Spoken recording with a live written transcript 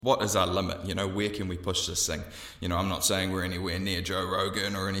what is our limit? Where can we push this thing? I'm not saying we're anywhere near Joe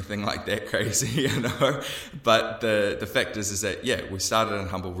Rogan or anything like that crazy, But the fact is that, we started in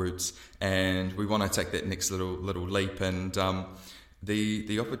humble roots and we want to take that next little leap. And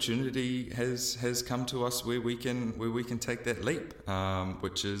the opportunity has come to us where we can take that leap,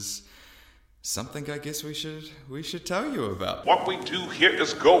 which is something I guess we should tell you about. What we do here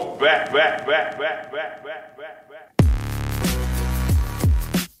is go back.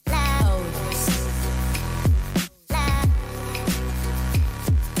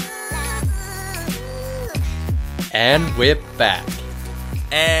 And we're back.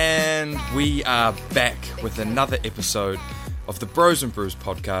 And we are back with another episode of the Bros and Brews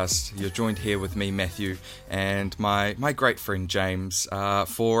podcast. You're joined here with me, Matthew, and my great friend James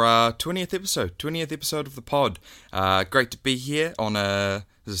for our 20th episode of the pod. Great to be here on a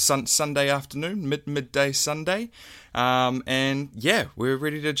Sunday afternoon, midday Sunday, and we're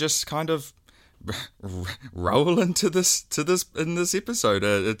ready to just kind of roll into this in this episode.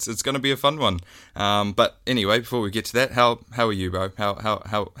 It's going to be a fun one. But anyway, before we get to that, how are you, bro?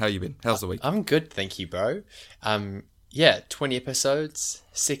 How you been? How's the week? I'm good, thank you, bro. 20 episodes,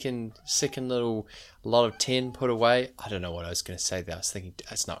 second little lot of 10 put away. I don't know what I was going to say there. I was thinking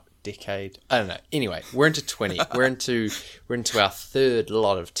it's not decade. I don't know. Anyway, we're into 20. we're into our third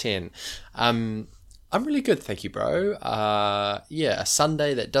lot of 10. I'm really good, thank you, bro. A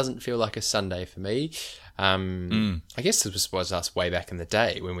Sunday that doesn't feel like a Sunday for me. I guess this was us way back in the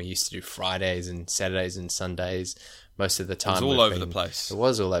day when we used to do Fridays and Saturdays and Sundays most of the time. It was all over the place. It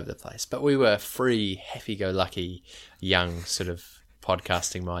was all over the place. But we were free, happy-go-lucky, young sort of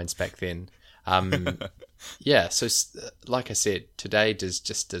podcasting minds back then. So like I said, today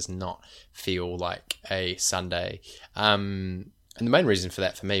does not feel like a Sunday. And the main reason for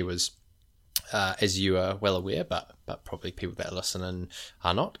that for me was, as you are well aware, but probably people that are listening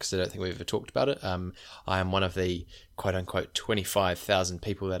are not, because I don't think we've ever talked about it. I am one of the quote-unquote 25,000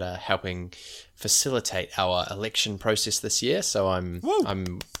 people that are helping facilitate our election process this year. So I'm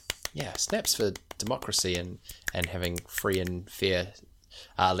snaps for democracy and having free and fair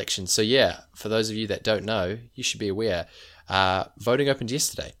elections. So for those of you that don't know, you should be aware. Voting opened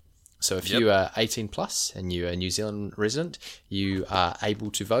yesterday. So if you are 18 plus and you're a New Zealand resident, you are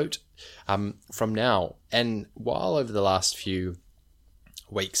able to vote from now. And while over the last few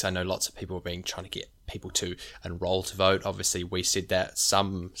weeks, I know lots of people have been trying to get people to enroll to vote. Obviously, we said that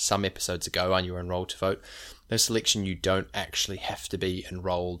some episodes ago, and you're enrolled to vote. This election, you don't actually have to be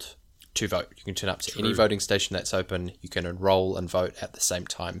enrolled to vote. You can turn up to any voting station that's open. You can enroll and vote at the same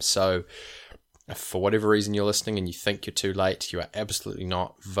time. So if for whatever reason you're listening and you think you're too late, you are absolutely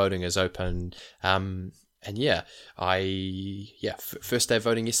not. Voting is open. First day of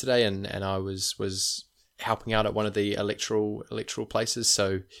voting yesterday, and I was helping out at one of the electoral places.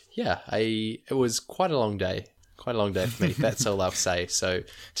 So it was quite a long day for me. That's all I'll say. So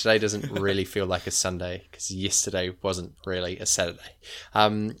today doesn't really feel like a Sunday because yesterday wasn't really a Saturday.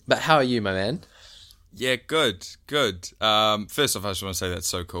 But how are you, my man? Yeah, good. First off, I just want to say that's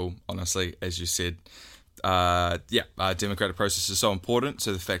so cool, honestly, as you said. Democratic process is so important,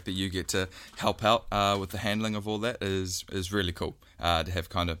 so the fact that you get to help out with the handling of all that is really cool to have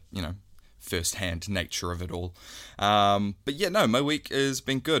kind of, first-hand nature of it all. My week has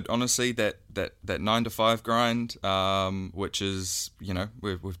been good. Honestly, that 9 to 5 grind, which is,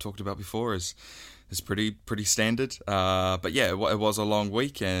 we've talked about before, is pretty standard. It was a long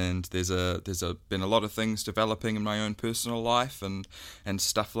week, and there's been a lot of things developing in my own personal life and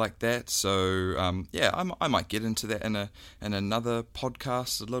stuff like that. So I might get into that in another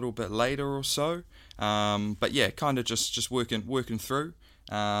podcast a little bit later or so. Kind of just working through.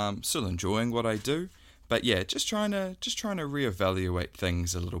 Still enjoying what I do, but just trying to reevaluate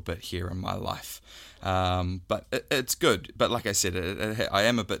things a little bit here in my life. But it's good. But like I said, I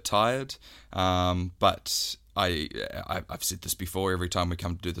am a bit tired. But I've said this before. Every time we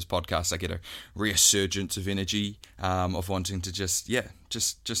come to do this podcast, I get a resurgence of energy, of wanting to just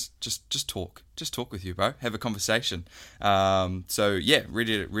talk with you, bro. Have a conversation. Ready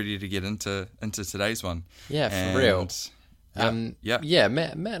to get into today's one. Yeah, for real. Matt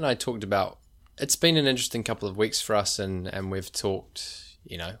and I talked about, it's been an interesting couple of weeks for us, and we've talked,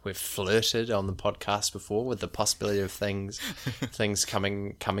 we've flirted on the podcast before with the possibility of things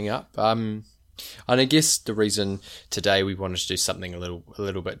coming up. And I guess the reason today we wanted to do something a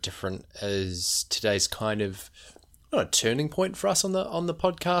little bit different is today's kind of not a turning point for us on the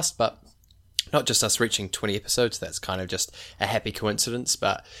podcast, but not just us reaching 20 episodes. That's kind of just a happy coincidence,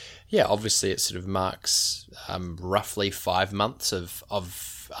 but obviously it sort of marks roughly 5 months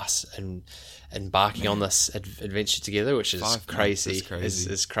of us and embarking on this adventure together, which is crazy.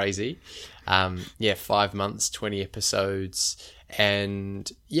 Is crazy. 5 months, 20 episodes.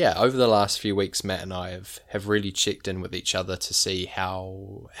 And over the last few weeks, Matt and I have really checked in with each other to see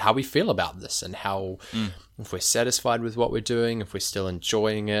how we feel about this, and how if we're satisfied with what we're doing, if we're still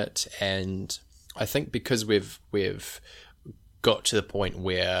enjoying it. And I think because we've got to the point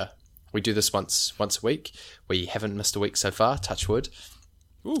where we do this once a week, we haven't missed a week so far, touch wood.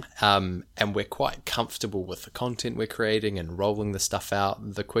 And we're quite comfortable with the content we're creating and rolling the stuff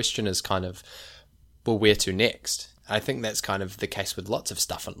out. The question is kind of, well, where to next? I think that's kind of the case with lots of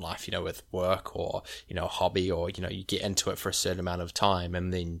stuff in life, with work or, a hobby, or, you get into it for a certain amount of time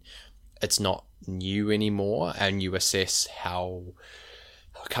and then it's not new anymore, and you assess how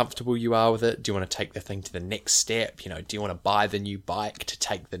comfortable you are with it. Do you want to take the thing to the next step? Do you want to buy the new bike to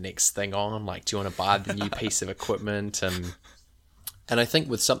take the next thing on? Like, do you want to buy the new piece of equipment? And I think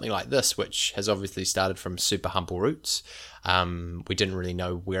with something like this, which has obviously started from super humble roots, we didn't really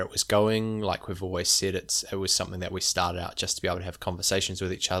know where it was going. Like we've always said, it was something that we started out just to be able to have conversations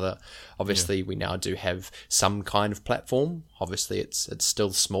with each other. Obviously, we now do have some kind of platform. Obviously, it's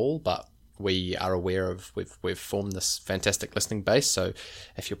still small, but we are aware of we've formed this fantastic listening base. So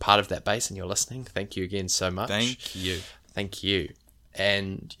if you're part of that base and you're listening, thank you again so much. Thank you.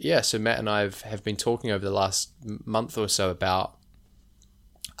 And so Matt and I have been talking over the last month or so about,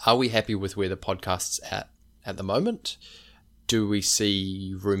 are we happy with where the podcast's at the moment? Do we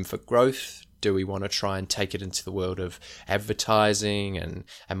see room for growth? Do we want to try and take it into the world of advertising and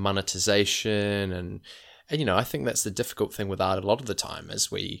monetization? And I think that's the difficult thing with art a lot of the time,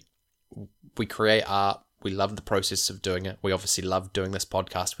 is we create art. We love the process of doing it. We obviously love doing this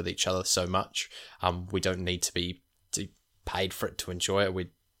podcast with each other so much. We don't need to be paid for it to enjoy it.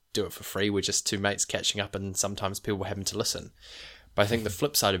 We do it for free. We're just two mates catching up, and sometimes people having to listen. But I think the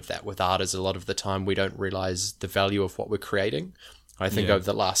flip side of that with art is a lot of the time we don't realize the value of what we're creating. I think over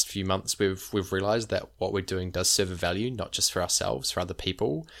the last few months we've realized that what we're doing does serve a value, not just for ourselves, for other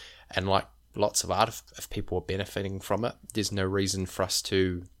people. And like lots of art, if people are benefiting from it, there's no reason for us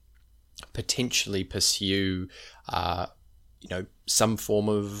to potentially pursue some form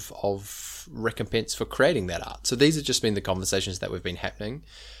of recompense for creating that art. So these have just been the conversations that we've been happening.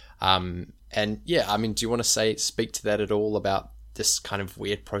 Do you want to speak to that at all, about this kind of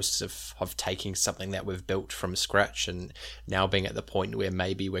weird process of taking something that we've built from scratch and now being at the point where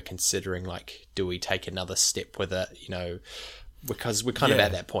maybe we're considering, like, do we take another step with it, because we're kind of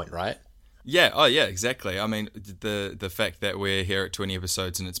at that point, right? Yeah. Oh yeah, exactly. I mean, the fact that we're here at 20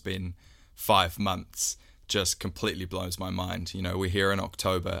 episodes and it's been 5 months just completely blows my mind. We're here in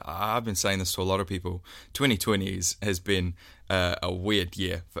October. I've been saying this to a lot of people. 2020 has been a weird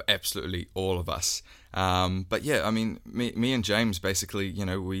year for absolutely all of us. But yeah, I mean, me and James basically,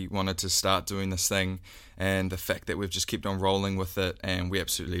 we wanted to start doing this thing, and the fact that we've just kept on rolling with it, and we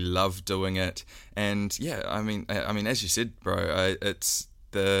absolutely love doing it. And yeah, I mean, as you said, bro, it's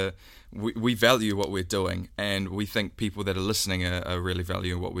we value what we're doing, and we think people that are listening are really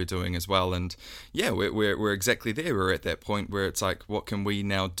valuing what we're doing as well. And yeah, we're exactly there. We're at that point where it's like, what can we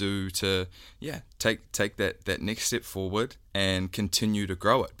now do to take that next step forward and continue to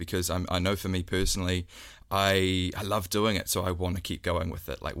grow it? Because I know for me personally, I love doing it, so I want to keep going with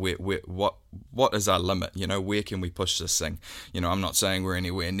it. Like, what is our limit? Where can we push this thing? I'm not saying we're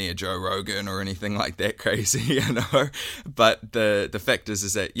anywhere near Joe Rogan or anything like that crazy, But the fact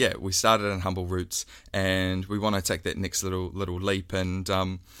is that we started in humble roots, and we want to take that next little leap. And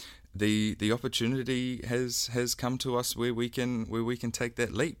the opportunity has come to us where we can take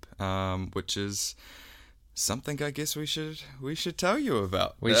that leap, which is something I guess we should tell you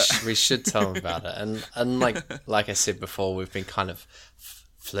about. We should tell them about it. And like I said before, we've been kind of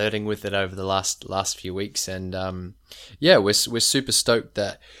flirting with it over the last few weeks, and we're super stoked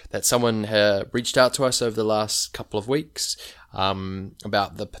that someone reached out to us over the last couple of weeks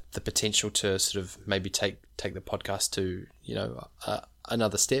about the potential to sort of maybe take the podcast to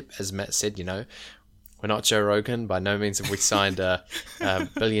another step. As Matt said, we're not Joe Rogan. By no means have we signed a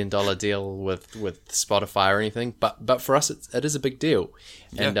 $1 billion deal with Spotify or anything. But for us, it is a big deal.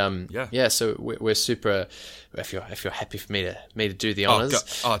 Yeah, and so we're super. If you're happy for me to do the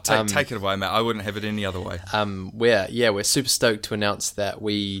honors, take it away, Matt. I wouldn't have it any other way. We're super stoked to announce that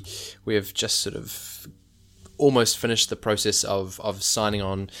we've just sort of almost finished the process of signing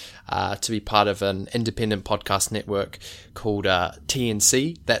on to be part of an independent podcast network called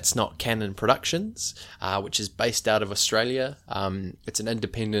TNC. That's Not Canon Productions, which is based out of Australia. It's an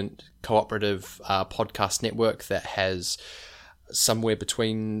independent cooperative podcast network that has somewhere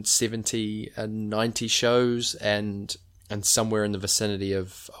between 70 and 90 shows, and and somewhere in the vicinity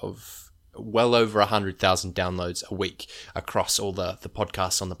of well over 100,000 downloads a week across all the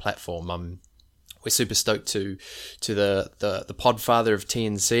podcasts on the platform. We're super stoked to the podfather of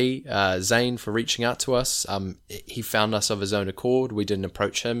TNC, Zane, for reaching out to us. He found us of his own accord. We didn't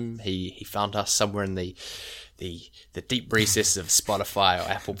approach him. He found us somewhere in the deep recesses of Spotify or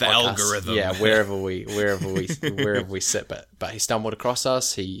Apple the Podcasts. algorithm. Yeah, wherever we sit. But he stumbled across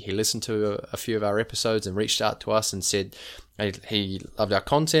us. He listened to a few of our episodes and reached out to us and said he loved our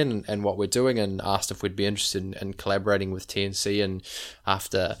content and what we're doing, and asked if we'd be interested in collaborating with TNC. And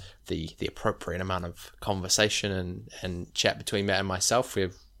after the appropriate amount of conversation and chat between Matt and myself,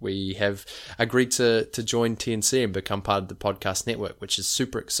 we have agreed to join TNC and become part of the podcast network, which is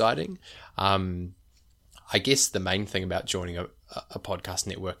super exciting. I guess the main thing about joining a podcast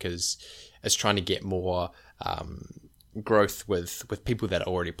network is trying to get more growth with people that are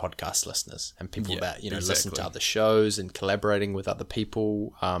already podcast listeners, and people that listen to other shows, and collaborating with other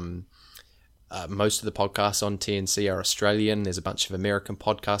people. Most of the podcasts on TNC are Australian. There's a bunch of American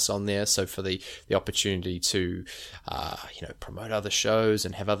podcasts on there, so for the opportunity to promote other shows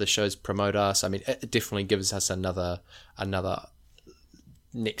and have other shows promote us, I mean, it definitely gives us another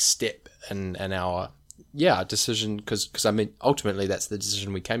next step in our decision, because I mean, ultimately that's the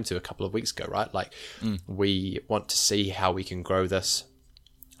decision we came to a couple of weeks ago, right? Like, we want to see how we can grow this,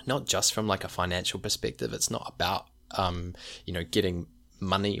 not just from like a financial perspective. It's not about getting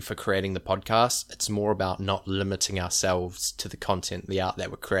money for creating the podcast. It's more about not limiting ourselves to the content, the art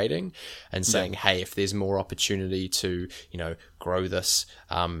that we're creating, and saying, hey, if there's more opportunity to grow this,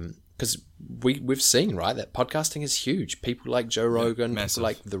 because we've seen, right, that podcasting is huge. People like Joe Rogan, people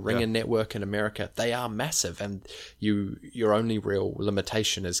like the Ringer Network in America, they are massive, and your only real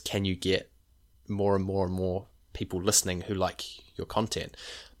limitation is, can you get more and more and more people listening who like your content?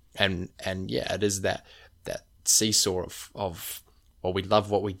 And it is that seesaw of well, we love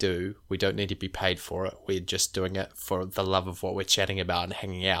what we do, we don't need to be paid for it, we're just doing it for the love of what we're chatting about and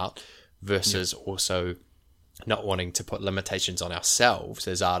hanging out, versus also not wanting to put limitations on ourselves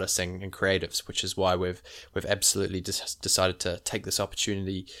as artists and creatives, which is why we've absolutely decided to take this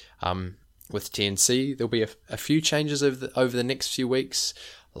opportunity with TNC. There'll be a few changes over the next few weeks,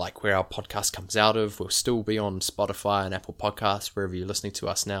 like where our podcast comes out of. We'll still be on Spotify and Apple Podcasts, wherever you're listening to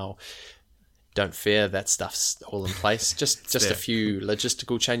us now. Don't fear, that stuff's all in place. Just a few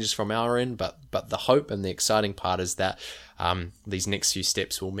logistical changes from our end, but the hope and the exciting part is that these next few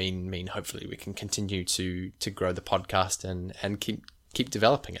steps will mean hopefully we can continue to grow the podcast and keep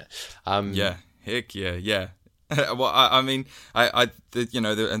developing it. Heck yeah. Well, I mean, and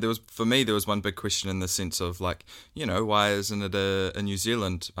there was one big question in the sense of, like, why isn't it a New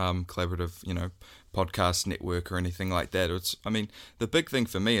Zealand collaborative, podcast network or anything like that? The big thing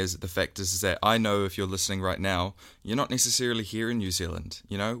for me is the fact is that I know if you're listening right now, you're not necessarily here in New Zealand.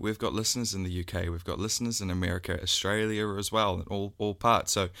 We've got listeners in the UK, we've got listeners in America, Australia as well, all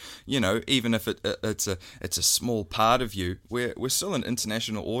parts. So, even if it's a small part of you, we're still an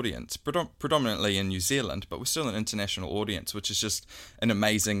international audience, predominantly in New Zealand, but we're still an international audience, which is just an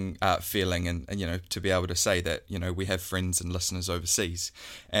amazing feeling, and to be able to say that we have friends and listeners overseas.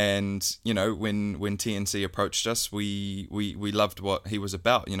 And when TNC approached us, we loved what he was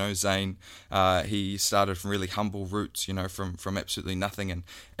about. Zane, he started from really humble roots, from absolutely nothing, and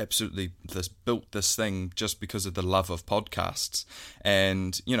absolutely built this thing just because of the love of podcasts.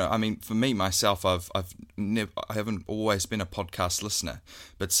 And for me myself, I haven't always been a podcast listener,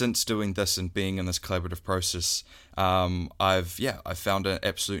 but since doing this and being in this collaborative process, I've found an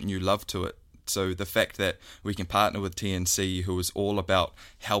absolute new love to it. So the fact that we can partner with TNC, who is all about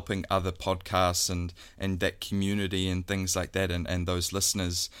helping other podcasts and that community and things like that, and those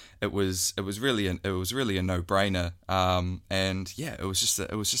listeners, it was really a no-brainer. It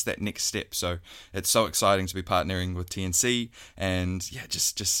was just that next step. So it's so exciting to be partnering with TNC, and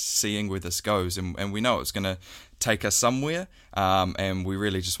just seeing where this goes, and we know it's going to take us somewhere, and we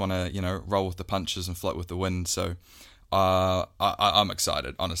really just want to roll with the punches and float with the wind. So I'm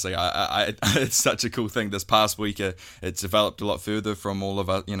excited, honestly. It's such a cool thing. This past week, it's developed a lot further from all of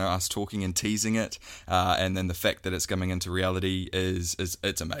us, us talking and teasing it, and then the fact that it's coming into reality is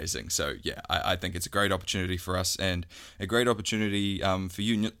it's amazing. So I think it's a great opportunity for us, and a great opportunity for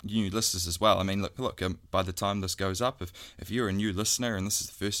you new listeners as well. I mean, look. By the time this goes up, if you're a new listener and this is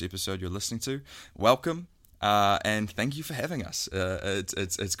the first episode you're listening to, welcome. And thank you for having us.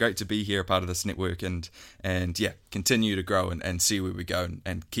 It's great to be here, part of this network, and continue to grow and see where we go,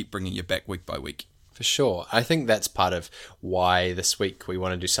 and keep bringing you back week by week. For sure. I think that's part of why this week we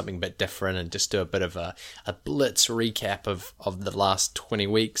want to do something a bit different and just do a bit of a blitz recap of the last 20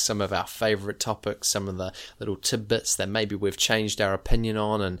 weeks, some of our favourite topics, some of the little tidbits that maybe we've changed our opinion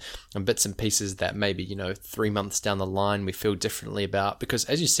on, and bits and pieces that maybe, 3 months down the line we feel differently about. Because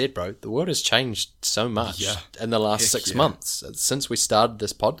as you said, bro, the world has changed so much in the last 6 months. Since we started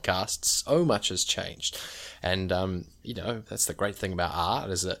this podcast, so much has changed. And, that's the great thing about art,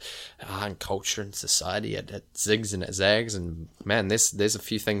 is that art and culture and society, it zigs and it zags. And, man, there's a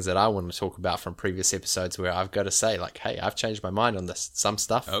few things that I want to talk about from previous episodes where I've got to say, like, hey, I've changed my mind on this. Some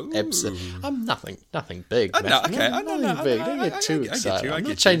stuff. I'm nothing big. Nothing big. Don't get too excited. I'm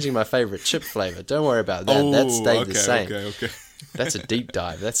not changing my favourite chip flavour. Don't worry about that. That stayed the same. Okay. That's a deep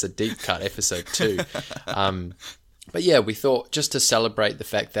dive. That's a deep cut episode 2. But yeah, we thought just to celebrate the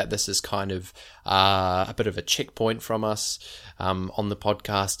fact that this is kind of a bit of a checkpoint from us on the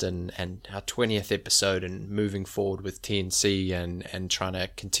podcast and our 20th episode and moving forward with TNC and trying to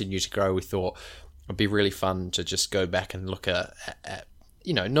continue to grow, we thought it'd be really fun to just go back and look at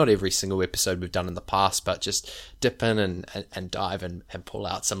not every single episode we've done in the past, but just dip in and dive and pull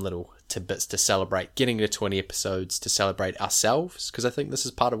out some little tidbits to celebrate getting to 20 episodes, to celebrate ourselves, because I think this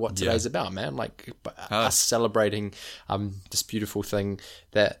is part of what today's about, man. Like us celebrating this beautiful thing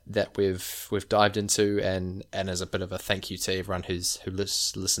that we've dived into, and as a bit of a thank you to everyone who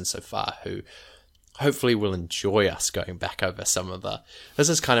listened so far, who hopefully will enjoy us going back over some of the... This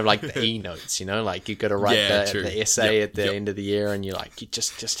is kind of like the e-notes, like you got to write the essay at the end of the year, and you're like, you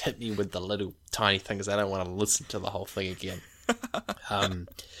just hit me with the little tiny things. I don't want to listen to the whole thing again. And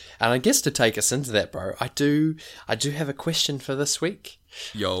I guess to take us into that, bro, I do have a question for this week.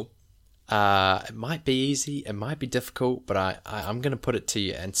 Yo. It might be easy, it might be difficult, but I'm going to put it to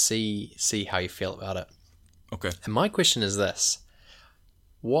you and see how you feel about it. Okay. And my question is this.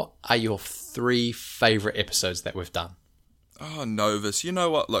 What are your 3 favourite episodes that we've done? Oh, Novus. You know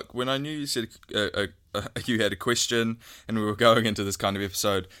what? Look, when I knew you said you had a question and we were going into this kind of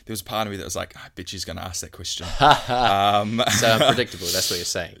episode, there was a part of me that was like, I bet she's going to ask that question. So unpredictable, that's what you're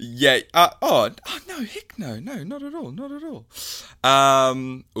saying. Yeah. No, heck no. No, not at all.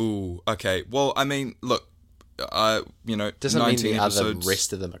 Okay. Well, I mean, look, doesn't mean the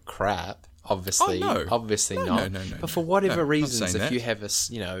rest of them are crap. Obviously not. No. But for whatever reasons, if you have a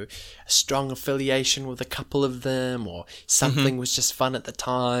strong affiliation with a couple of them, or something was just fun at the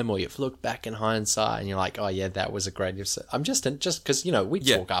time, or you've looked back in hindsight and you're like, oh yeah, that was a great episode. I'm just because we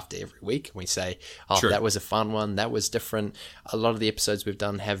talk after every week and we say, oh, True. That was a fun one, that was different. A lot of the episodes we've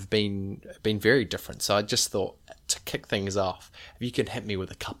done have been very different. So I just thought, to kick things off, if you can hit me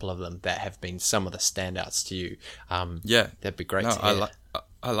with a couple of them that have been some of the standouts to you, that'd be great to hear.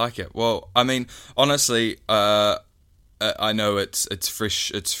 I like it. Well, I mean, honestly, I know it's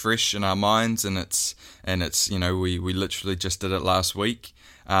fresh in our minds, and it's we literally just did it last week.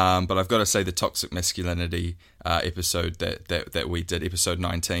 But I've got to say, the toxic masculinity episode that we did, episode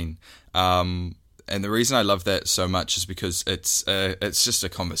 19. And the reason I love that so much is because it's just a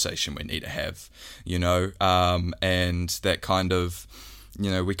conversation we need to have, and that kind of.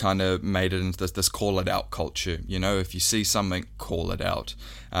 We kind of made it into this call it out culture. If you see something, call it out.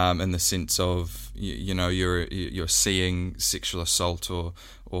 In the sense of, you're seeing sexual assault or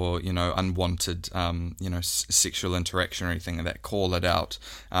unwanted, sexual interaction or anything like that, call it out.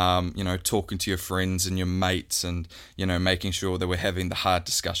 Talking to your friends and your mates and, making sure that we're having the hard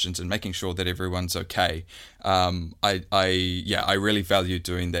discussions and making sure that everyone's okay. I really value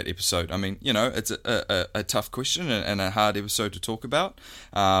doing that episode. I mean, it's a tough question and a hard episode to talk about.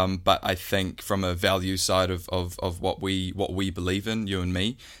 But I think from a value side of what we believe in, you and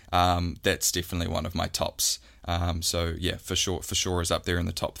me, that's definitely one of my tops. So yeah, for sure is up there in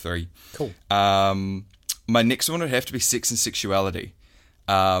the top 3. Cool. My next one would have to be sex and sexuality.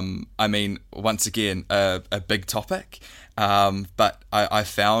 I mean, once again, a big topic. But I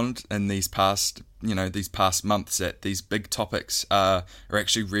found in these past months that these big topics are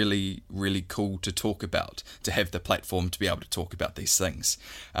actually really, really cool to talk about, to have the platform to be able to talk about these things.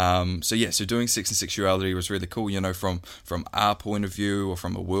 So doing sex and sexuality was really cool, from our point of view or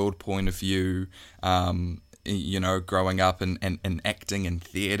from a world point of view, growing up and acting in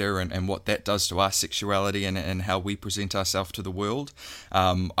theatre and what that does to our sexuality and how we present ourselves to the world.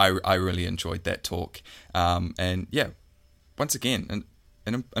 I really enjoyed that talk. Once again,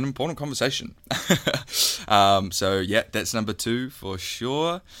 an important conversation. That's number 2 for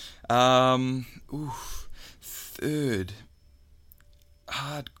sure. Third,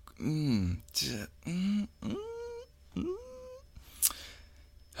 hard. Give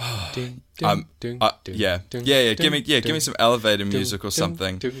me some elevator music or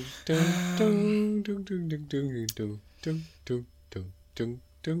something.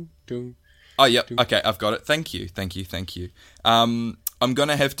 Oh, yep. Okay, I've got it. Thank you. I'm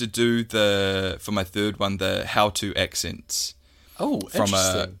gonna have to do for my third one, the how-to accents. Oh,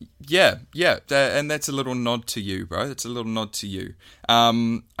 interesting. And that's a little nod to you, bro. That's a little nod to you.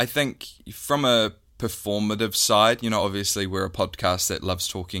 I think from a performative side, obviously we're a podcast that loves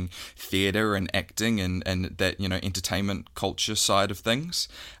talking theatre and acting and that, entertainment culture side of things.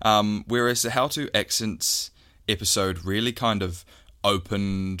 Whereas the How to Accents episode really kind of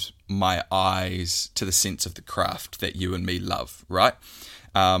opened my eyes to the sense of the craft that you and me love, right?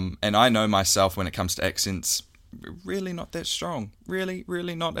 And I know myself when it comes to accents, really not that strong,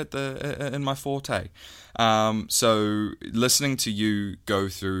 really not in my forte. So listening to you go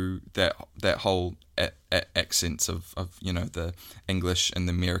through that whole accents of the English and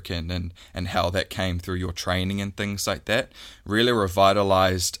the American and how that came through your training and things like that really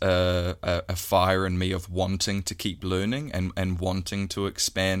revitalized a fire in me of wanting to keep learning and wanting to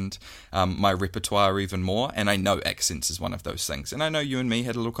expand my repertoire even more. And I know accents is one of those things, and I know you and me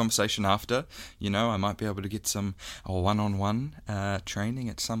had a little conversation after. I might be able to get some one-on-one training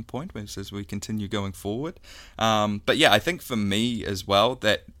at some point as we continue going forward. But yeah, I think for me as well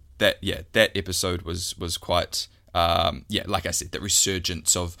that episode was quite like I said, the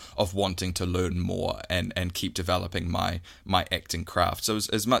resurgence of wanting to learn more and keep developing my acting craft. So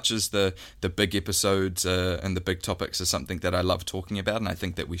as much as the big episodes and the big topics are something that I love talking about, and I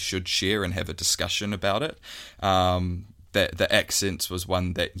think that we should share and have a discussion about it, that the accents was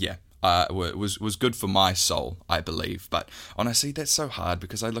one that was good for my soul, I believe. But honestly, that's so hard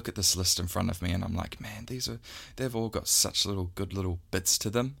because I look at this list in front of me and I'm like, man, they've all got such good little bits to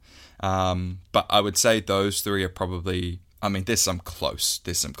them. But I would say those three are probably, there's some close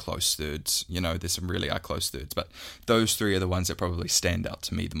thirds, there's some really close thirds, but those three are the ones that probably stand out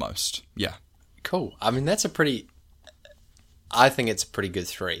to me the most. Yeah. Cool. I think it's a pretty good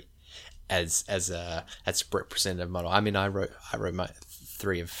three as a representative model. I wrote my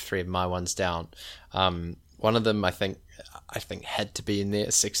three of my ones down. One of them I think had to be in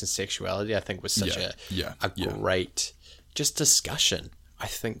there. Sex and Sexuality, I think, was such a great just discussion. I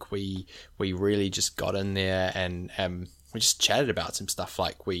think we really just got in there and we just chatted about some stuff.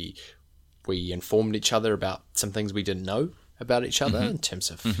 Like we informed each other about some things we didn't know about each other in terms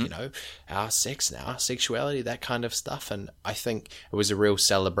of our sex and our sexuality, that kind of stuff. And I think it was a real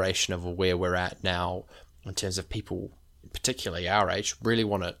celebration of where we're at now in terms of people, particularly our age, really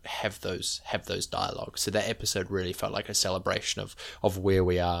want to have those dialogues. So that episode really felt like a celebration of where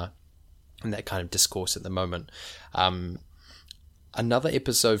we are in that kind of discourse at the moment. Another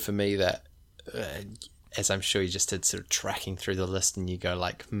episode for me that, as I'm sure you just did, sort of tracking through the list, and you go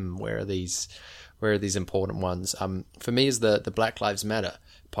like, where are these important ones? For me is the Black Lives Matter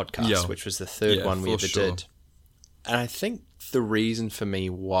podcast, which was the third one we ever did. And I think the reason for me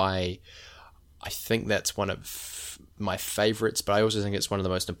why I think that's one of my favorites, but I also think it's one of the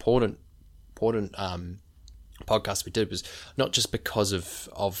most important podcasts we did, was not just because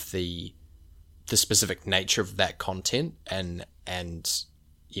of the specific nature of that content and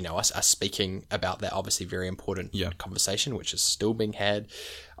us speaking about that obviously very important conversation, which is still being had,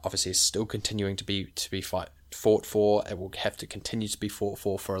 obviously is still continuing to be fought for. It will have to continue to be fought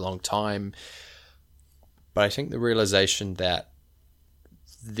for a long time. But I think the realization that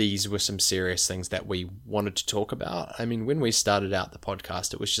these were some serious things that we wanted to talk about. When we started out the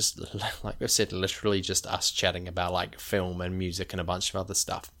podcast, it was just, like I said, literally just us chatting about like film and music and a bunch of other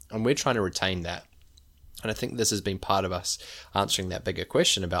stuff. And we're trying to retain that. And I think this has been part of us answering that bigger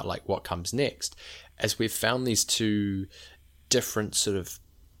question about like what comes next, as we've found these two different sort of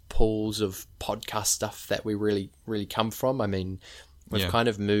pools of podcast stuff that we really, really come from. We've kind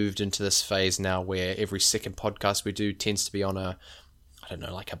of moved into this phase now where every second podcast we do tends to be on a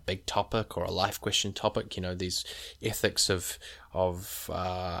big topic or a life question topic, these ethics of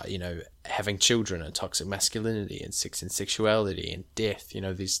having children and toxic masculinity and sex and sexuality and death,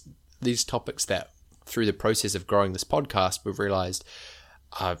 these topics that through the process of growing this podcast, we've realized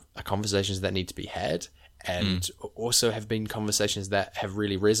are conversations that need to be had, and also have been conversations that have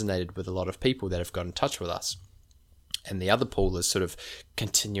really resonated with a lot of people that have got in touch with us. And the other pool is sort of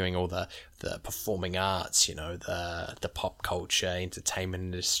continuing all the performing arts, the pop culture, entertainment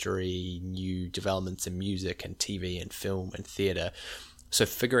industry, new developments in music and TV and film and theatre. So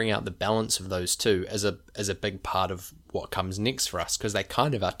figuring out the balance of those two as a big part of what comes next for us, because they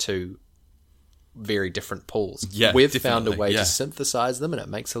kind of are two very different pools. Yeah, we've found a way to synthesize them, and it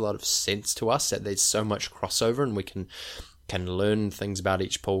makes a lot of sense to us that there's so much crossover and we can learn things about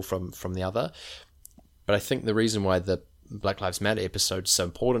each pool from the other. But I think the reason why the Black Lives Matter episode so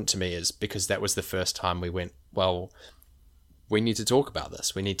important to me is because that was the first time we went, well, we need to talk about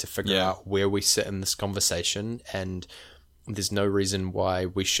this. We need to figure out where we sit in this conversation, and there's no reason why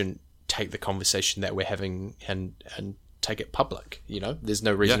we shouldn't take the conversation that we're having and take it public. There's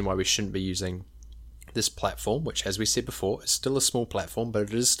no reason why we shouldn't be using this platform, which, as we said before, is still a small platform, but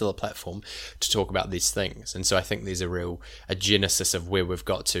it is still a platform to talk about these things. And so I think there's a genesis of where we've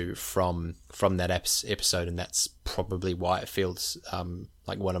got to from that episode, and that's probably why it feels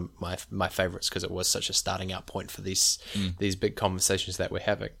like one of my favorites, because it was such a starting out point for these big conversations that we're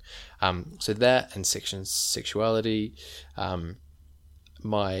having. So that and sexuality.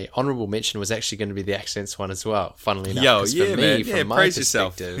 My honourable mention was actually going to be the accents one as well, funnily enough. For me, from my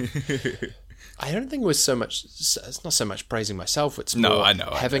perspective, I don't think it was so much. It's not so much praising myself. It's more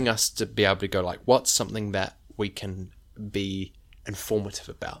having us to be able to go like, what's something that we can be informative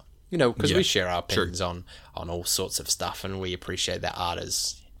about? Because we share our opinions on all sorts of stuff, and we appreciate that art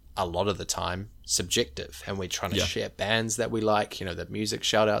is a lot of the time subjective, and we're trying to share bands that we like. The music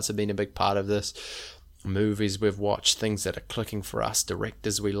shout outs have been a big part of this. Movies we've watched, things that are clicking for us,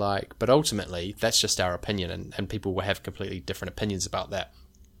 directors we like, but ultimately that's just our opinion, and people will have completely different opinions about that.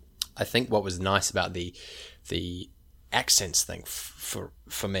 I think what was nice about the accents thing for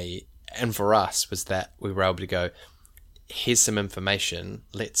me and for us was that we were able to go, here's some information,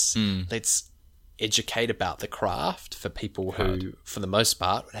 let's educate about the craft for people who, for the most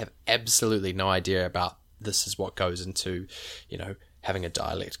part, would have absolutely no idea about this is what goes into, having a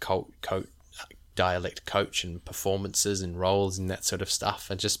dialect coach and performances and roles and that sort of stuff,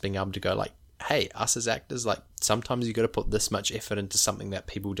 and just being able to go like, hey, us as actors, like sometimes you got to put this much effort into something that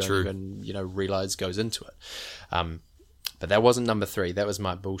people don't even realize goes into it. But that wasn't number 3. That was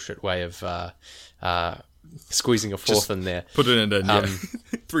my bullshit way of squeezing a fourth in there. Put it in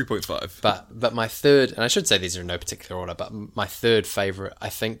 3.5. But my third, and I should say these are in no particular order, but my third favorite I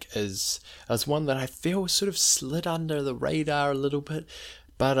think is one that I feel sort of slid under the radar a little bit.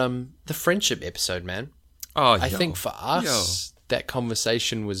 But the friendship episode, man. I think for us, that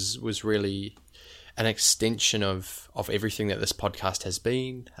conversation was really an extension of everything that this podcast has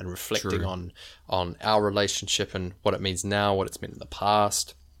been, and reflecting on our relationship and what it means now, what it's meant in the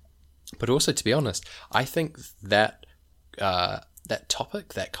past. But also, to be honest, I think that that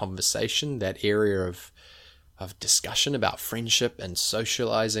topic, that conversation, that area of discussion about friendship and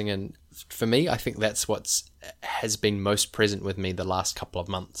socializing, and for me, I think that's has been most present with me the last couple of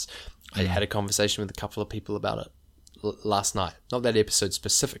months. I had a conversation with a couple of people about it last night, not that episode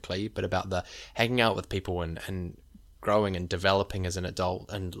specifically, but about the hanging out with people and growing and developing as an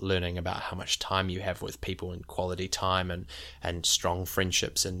adult, and learning about how much time you have with people, and quality time, and strong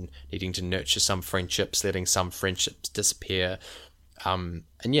friendships, and needing to nurture some friendships, letting some friendships disappear. And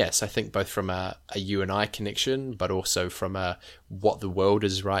yes, I think both from a you and I connection, but also from what the world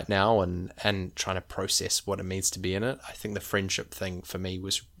is right now, and trying to process what it means to be in it. I think the friendship thing for me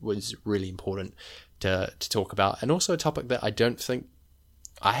was really important to talk about, and also a topic that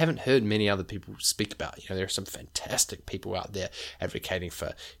I haven't heard many other people speak about. There are some fantastic people out there advocating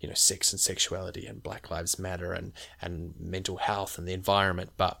for, sex and sexuality and Black Lives Matter and mental health and the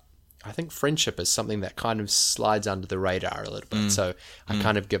environment, but I think friendship is something that kind of slides under the radar a little bit. So I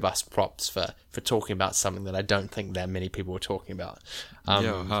kind of give us props for talking about something that I don't think that many people are talking about.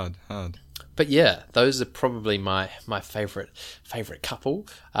 Hard. But yeah, those are probably my favorite couple.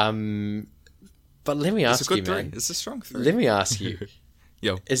 But let me ask you, man. It's a strong 3. Let me ask you.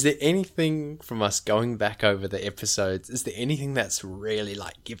 Yo. Is there anything from us going back over the episodes? Is there anything that's really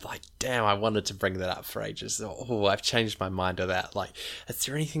you're like, damn, I wanted to bring that up for ages. Oh, I've changed my mind to that. Is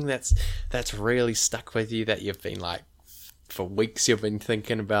there anything that's really stuck with you that you've been like, for weeks you've been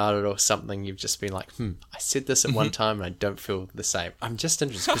thinking about it, or something you've just been like, I said this at one time and I don't feel the same? I'm just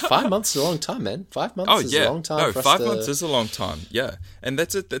interested, because 5 months is a long time, man. 5 months is a long time. No, 5 months is a long time. Yeah, and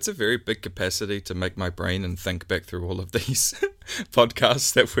that's a very big capacity to make my brain and think back through all of these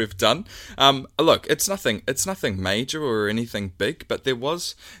podcasts that we've done. Look, it's nothing major or anything big, but there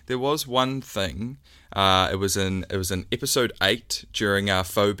was one thing. It was in episode 8 during our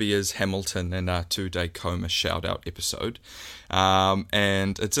Phobias Hamilton and our 2-day coma shout out episode,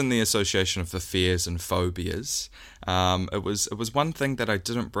 and it's in the association of the fears and phobias. It was one thing that I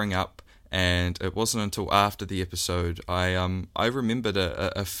didn't bring up, and it wasn't until after the episode I remembered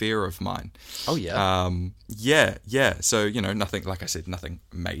a fear of mine. Oh yeah. Yeah. So nothing, like I said, nothing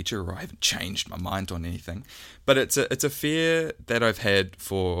major, or I haven't changed my mind on anything, but it's a fear that I've had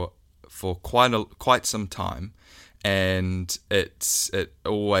for quite some time, and it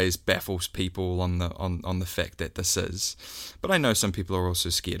always baffles people on the fact that this is. But I know some people are also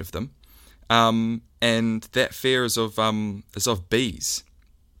scared of them. And that fear is of bees.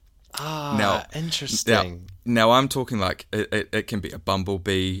 Interesting. Now I'm talking like it can be a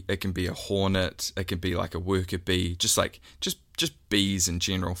bumblebee, it can be a hornet, it can be like a worker bee, just bees in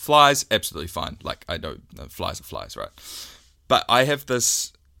general. Flies, absolutely fine. Like, I know flies are flies, right? But I have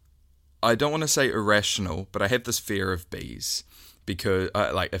this, I don't want to say irrational, but I have this fear of bees because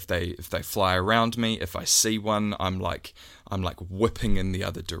like if they fly around me, if I see one, I'm like whipping in the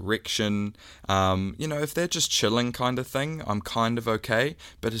other direction. If they're just chilling kind of thing, I'm kind of okay.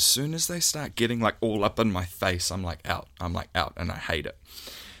 But as soon as they start getting like all up in my face, I'm like out, and I hate it.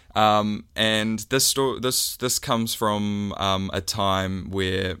 And this comes from a time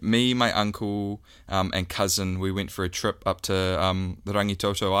where me, my uncle, and cousin, we went for a trip up to the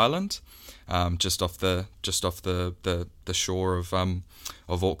Rangitoto Island, just off the shore of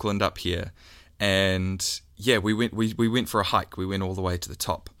Auckland up here. And yeah, we went for a hike. We went all the way to the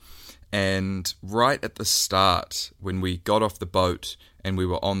top. And right at the start, when we got off the boat and we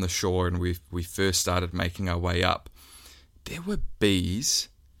were on the shore and we first started making our way up, there were bees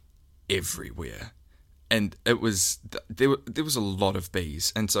everywhere. And there was a lot of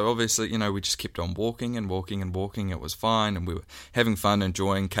bees. And so obviously, we just kept on walking and walking and walking. It was fine. And we were having fun,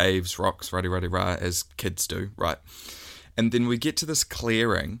 enjoying caves, rocks, rah, as kids do, right? And then we get to this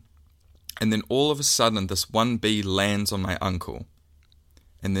clearing. And then all of a sudden, this one bee lands on my uncle.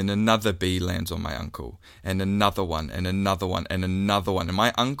 And then another bee lands on my uncle. And another one, and another one, and another one. And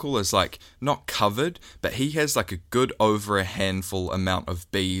my uncle is like, not covered, but he has like a good over a handful amount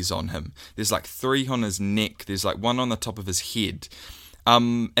of bees on him. There's like 3 on his neck. There's like 1 on the top of his head.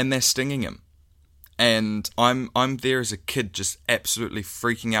 And they're stinging him. And I'm there as a kid just absolutely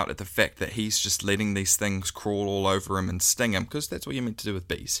freaking out at the fact that he's just letting these things crawl all over him and sting him, because that's what you're meant to do with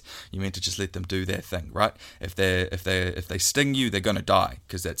bees. You're meant to just let them do their thing, right? If they sting you, they're going to die,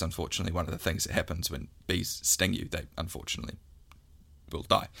 because that's unfortunately one of the things that happens when bees sting you. They unfortunately will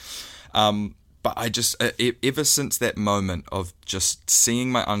die. But I just, ever since that moment of just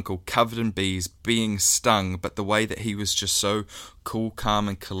seeing my uncle covered in bees, being stung, but the way that he was just so cool, calm,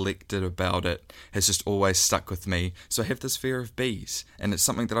 and collected about it has just always stuck with me. So I have this fear of bees, and it's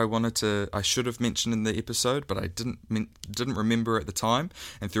something that I should have mentioned in the episode, but I didn't remember at the time.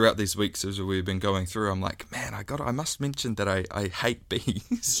 And throughout these weeks as we've been going through, I'm like, man, I must mention that I hate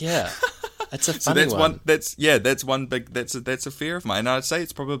bees. Yeah. That's a funny one. That's a fear of mine. And I'd say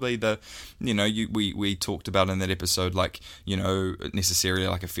it's probably we talked about in that episode, like, necessarily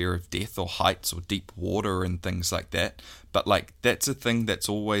like a fear of death or heights or deep water and things like that. But like, that's a thing that's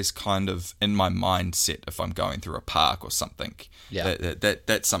always kind of in my mindset if I'm going through a park or something. Yeah.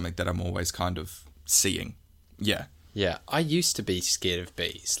 That's something that I'm always kind of seeing. Yeah. Yeah. I used to be scared of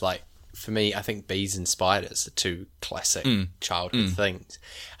bees. Like, for me, I think bees and spiders are 2 classic childhood things.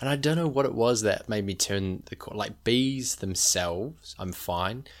 And I don't know what it was that made me turn like, bees themselves, I'm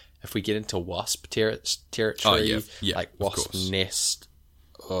fine. If we get into wasp territory, like wasp nest,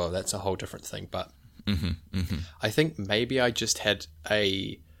 that's a whole different thing. But I think maybe I just had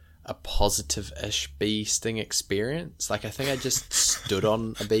a positive-ish bee sting experience. Like, I think I just stood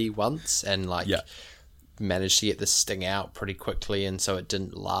on a bee once and managed to get the sting out pretty quickly, and so it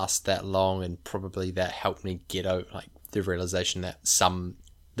didn't last that long, and probably that helped me get out like the realization that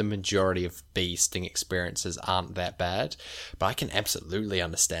the majority of bee sting experiences aren't that bad. But I can absolutely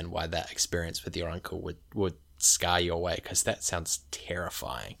understand why that experience with your uncle would scar you away, because that sounds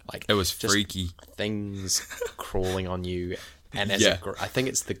terrifying. Like, it was freaky, things crawling on you, and as I think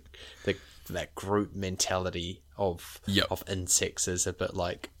it's that group mentality of insects is a bit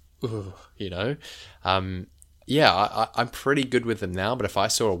like, I'm pretty good with them now, but if I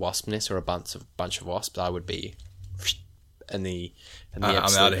saw a wasp nest or a bunch of wasps, I would be in the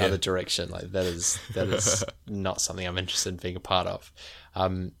absolute other direction. Like, that is not something I'm interested in being a part of. I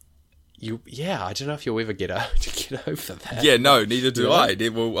don't know if you'll ever get over that. Yeah, no, neither do I.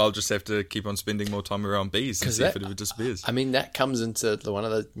 Well, I'll just have to keep on spending more time around bees and see if it ever disappears. I mean, that comes into one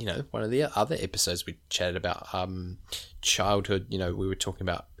of the other episodes we chatted about childhood. We were talking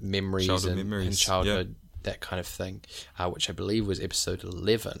about memories and childhood, that kind of thing, which I believe was episode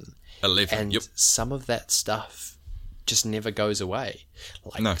 11. And some of that stuff just never goes away.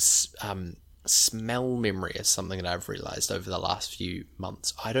 Like, smell memory is something that I've realized over the last few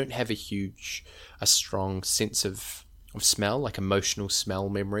months. I don't have a strong sense of smell, like emotional smell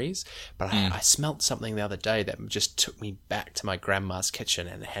memories, but I smelt something the other day that just took me back to my grandma's kitchen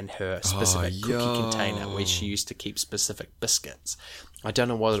and her specific cookie container where she used to keep specific biscuits. I don't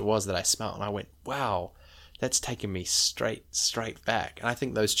know what it was that I smelled, and I went, wow, that's taken me straight back. And I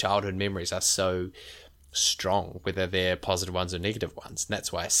think those childhood memories are so strong, whether they're positive ones or negative ones. And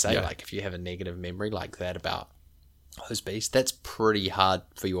that's why I say, Yeah. like, if you have a negative memory like that about those bees, that's pretty hard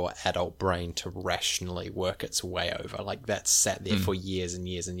for your adult brain to rationally work its way over. Like, that's sat there for years and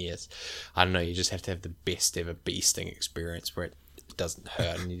years and years. I don't know, you just have to have the best ever bee sting experience where it doesn't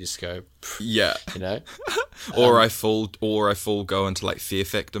hurt and you just go, Yeah. you know? Or I full go into like Fear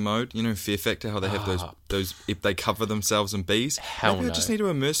Factor mode. You know, Fear Factor, how they have those if they cover themselves in bees. Hell Maybe no. I just need to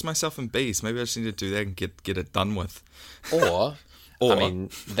immerse myself in bees. Maybe I just need to do that and get it done with. Or, Or- I mean,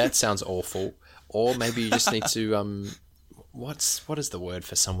 that sounds awful. Or maybe you just need to what is the word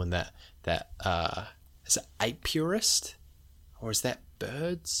for someone that is it apurist, or is that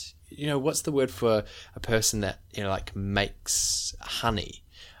birds? You know, what's the word for a person that, you know, like makes honey?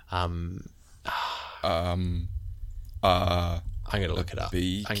 I'm gonna look it up.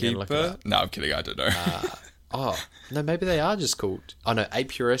 Beekeeper? No, I'm kidding. I don't know. Oh, no, maybe they are just called... Oh, no,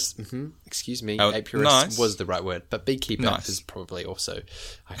 apurist. Excuse me. Oh, Apurist nice. was the right word. But beekeeper Nice. is probably also...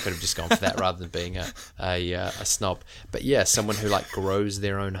 I could have just gone for that rather than being a snob. But yeah, someone who like grows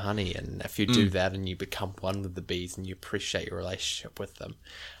their own honey. And if you do that and you become one with the bees and you appreciate your relationship with them...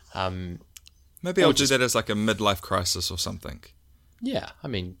 Maybe I'll do that as like a midlife crisis or something. Yeah, I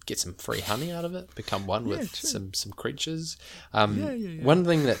mean, get some free honey out of it, become one with true. some creatures. Yeah. One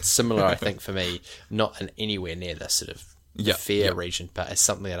thing that's similar, I think, for me, not in anywhere near the sort of fair region, but it's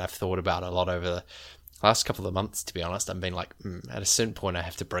something that I've thought about a lot over the last couple of months, to be honest. I've been like, at a certain point, I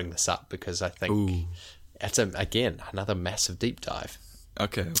have to bring this up because I think it's, again, another massive deep dive.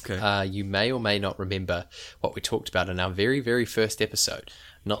 Okay. You may or may not remember what we talked about in our very, very first episode,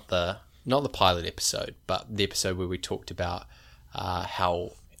 not the pilot episode, but the episode where we talked about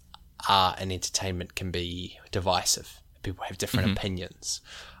how art and entertainment can be divisive. People have different opinions.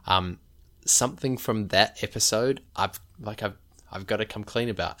 Something from that episode, I've got to come clean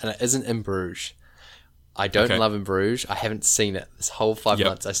about, and it isn't In Bruges. I don't love In Bruges. I haven't seen it this whole 5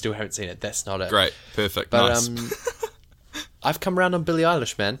 months. I still haven't seen it. That's not it. Great. Perfect. But Nice. I've come around on Billie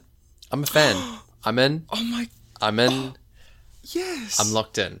Eilish, man. I'm a fan. I'm in. Oh my... I'm in. Yes. I'm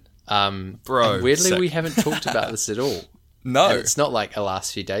locked in. Bro, and weirdly, sick. we haven't talked about this at all. No. And it's not like a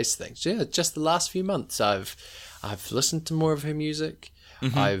last few days thing. Yeah, just the last few months, I've listened to more of her music.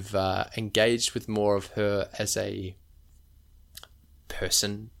 I've engaged with more of her as a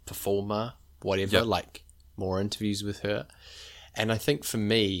person, performer, whatever. Like more interviews with her. And I think for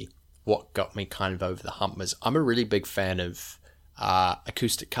me, what got me kind of over the hump was I'm a really big fan of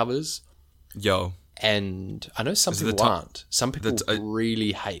acoustic covers. Yo. And I know some people aren't. Some people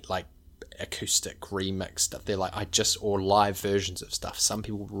really hate like acoustic remix stuff. They're like, or live versions of stuff. Some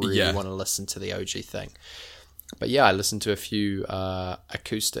people really want to listen to the OG thing. But yeah, I listened to a few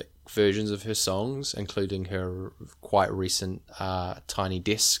acoustic versions of her songs, including her quite recent Tiny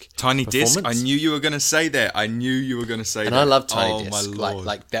Desk. Tiny Desk? I knew you were going to say that. And I love Tiny Desk. My Lord.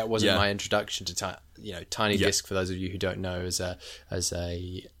 Like that wasn't my introduction to Tiny Desk, for those of you who don't know, is a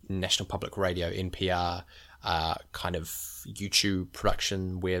National Public Radio, NPR, kind of YouTube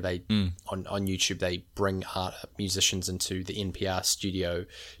production where they on YouTube they bring musicians into the NPR studio,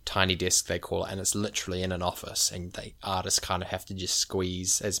 Tiny Desk they call it, and it's literally in an office, and artists kind of have to just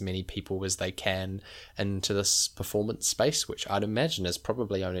squeeze as many people as they can into this performance space, which I'd imagine is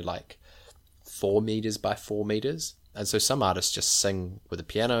probably only like 4 meters by 4 meters. And so some artists just sing with a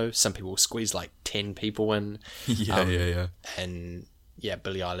piano, some people squeeze like 10 people in. Yeah. And yeah,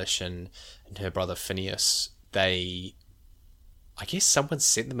 Billie Eilish and her brother Phineas, I guess someone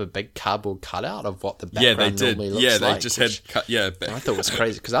sent them a big cardboard cutout of what the background normally looks like. Yeah, they just had... I thought it was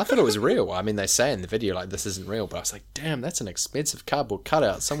crazy, because I thought it was real. I mean, they say in the video, like, this isn't real, but I was like, damn, that's an expensive cardboard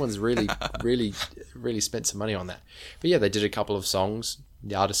cutout. Someone's really, really, really spent some money on that. But yeah, they did a couple of songs.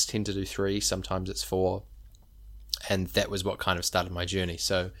 The artists tend to do 3, sometimes it's 4. And that was what kind of started my journey.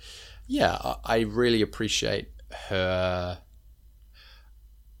 So yeah, I really appreciate her...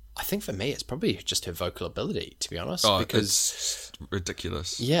 I think for me, it's probably just her vocal ability, to be honest. Because it's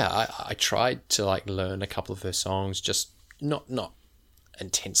ridiculous. Yeah, I tried to like learn a couple of her songs, just not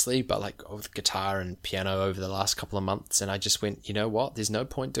intensely, but like with guitar and piano over the last couple of months, and I just went, you know what? There's no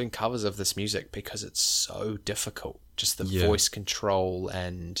point doing covers of this music because it's so difficult. Just the voice control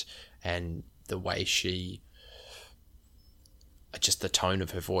and the way she. Just the tone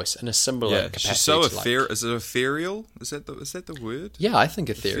of her voice and a similar capacity. She's so ethereal. Is it ethereal? Is that the word? Yeah, I think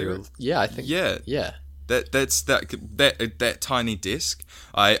ethereal. Yeah, I think. Yeah. That's that Tiny Desk.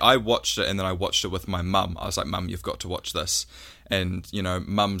 I watched it, and then I watched it with my mum. I was like, Mum, you've got to watch this. And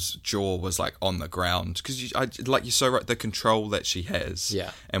Mum's jaw was like on the ground because you're so right. The control that she has,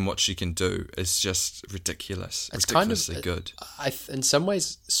 and what she can do is just ridiculous. It's ridiculously good. In some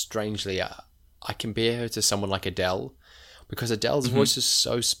ways, strangely, I compare her to someone like Adele, because Adele's voice is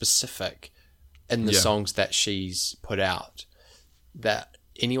so specific in the songs that she's put out that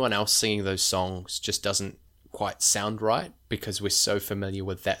anyone else singing those songs just doesn't quite sound right, because we're so familiar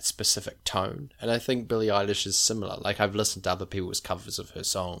with that specific tone. And I think Billie Eilish is similar. Like, I've listened to other people's covers of her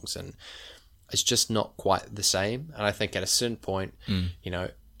songs, and it's just not quite the same. And I think at a certain point, you know,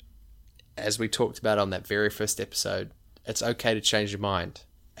 as we talked about on that very first episode, it's okay to change your mind.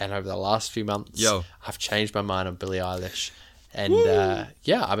 And over the last few months, I've changed my mind on Billie Eilish. And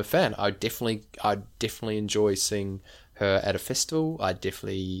yeah, I'm a fan. I definitely enjoy seeing her at a festival. I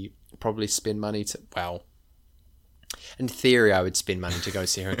definitely probably spend money to, well, in theory, I would spend money to go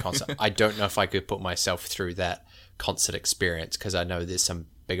see her in concert. I don't know if I could put myself through that concert experience, because I know there's some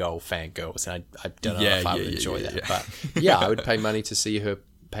big old fangirls, and I don't know if I would enjoy that. But yeah, I would pay money to see her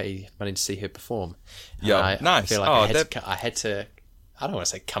perform. Yeah, nice. I feel like I had to. I don't want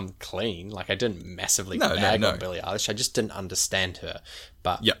to say come clean. Like, I didn't massively bag on Billie Eilish. I just didn't understand her.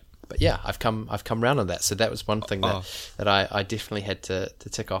 But yeah, I've come round on that. So that was one thing that I definitely had to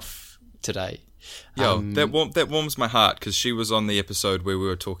tick off today. That warms my heart, because she was on the episode where we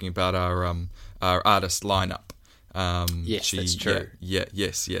were talking about our artist lineup. Yes, that's true.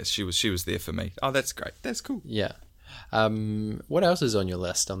 Yes. She was there for me. Oh, that's great. That's cool. Yeah. What else is on your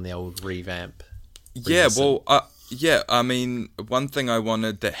list on the old revamp? Yeah, well, I mean, one thing I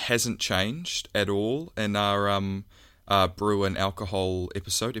wanted that hasn't changed at all in our brew and alcohol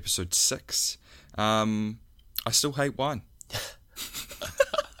episode 6. I still hate wine.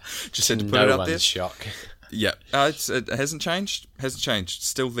 Just had to put it up there. Shock. Yeah, it hasn't changed.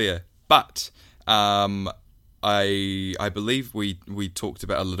 Still there. But I believe we talked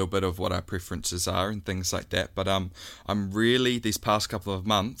about a little bit of what our preferences are and things like that. But I'm really, these past couple of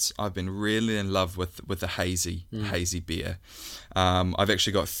months, I've been really in love with the hazy beer. I've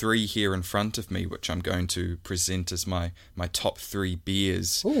actually got 3 here in front of me, which I'm going to present as my top 3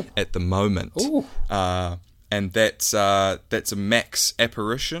 beers at the moment. And that's a Max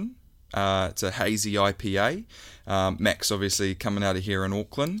Apparition. It's a hazy IPA. Max obviously coming out of here in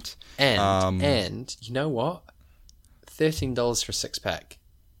Auckland. And you know what? $13 for a 6-pack.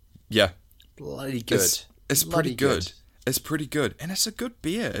 Yeah. Bloody good. It's pretty good. It's pretty good. And it's a good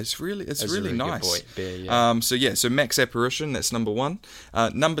beer. It's really nice. Good beer, yeah. So Max Apparition, that's number 1.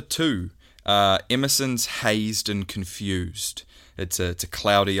 Number 2, Emerson's Hazed and Confused. It's a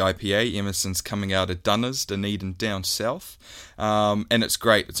cloudy IPA. Emerson's coming out of Dunners, Dunedin down south. And it's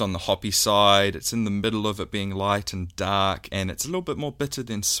great. It's on the hoppy side. It's in the middle of it being light and dark. And it's a little bit more bitter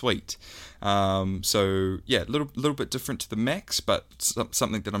than sweet. So, yeah, a little bit different to the Max, but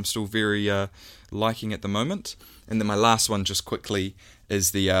something that I'm still very liking at the moment. And then my last one, just quickly,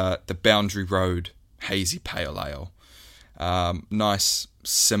 is the Boundary Road Hazy Pale Ale. Nice,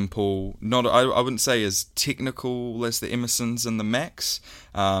 simple, not I wouldn't say as technical as the Emersons and the Max,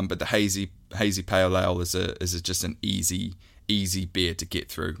 but the hazy pale ale is just an easy beer to get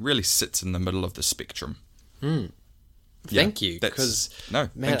through. Really sits in the middle of the spectrum. Thank you, because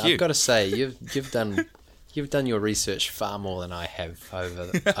I've got to say you've done your research far more than I have over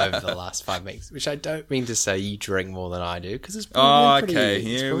the last 5 weeks. Which I don't mean to say you drink more than I do, because it's probably pretty.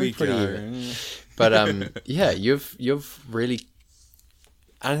 Here we go. Even. But yeah, you've really.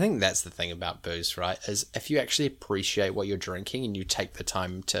 And I think that's the thing about booze, right? Is if you actually appreciate what you're drinking and you take the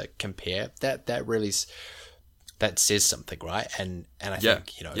time to compare, that really that says something, right? And I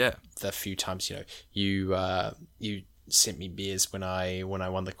think the few times you sent me beers when I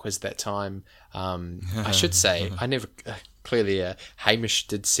won the quiz that time. I should say I never. Clearly, Hamish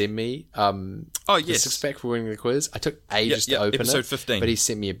did send me the 6-pack for winning the quiz. I took ages to open episode it, 15. But he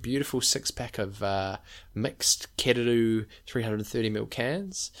sent me a beautiful 6-pack of mixed Kerru 330ml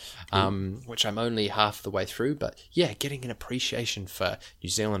cans, which I'm only half the way through. But yeah, getting an appreciation for New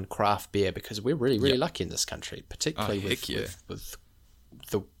Zealand craft beer, because we're really lucky in this country, particularly with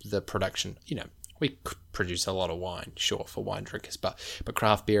the production. You know, we produce a lot of wine, sure, for wine drinkers, but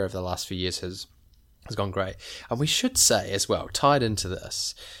craft beer over the last few years has gone great. And we should say as well, tied into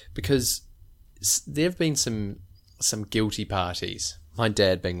this, because there have been some guilty parties, my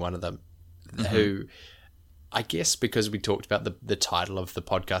dad being one of them, who I guess because we talked about the title of the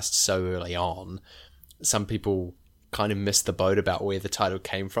podcast so early on, some people kind of missed the boat about where the title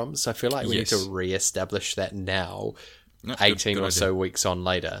came from. So I feel like we need to re-establish that now, 18 or so weeks on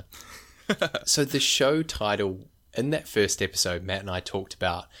later. So the show title, in that first episode, Matt and I talked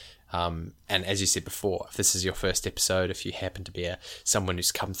about, and as you said before, if this is your first episode, if you happen to be someone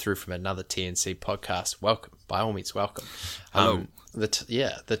who's come through from another TNC podcast, welcome. By all means, welcome. Hello.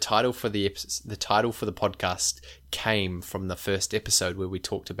 The title for the podcast came from the first episode where we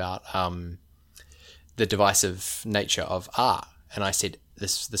talked about the divisive nature of art. And I said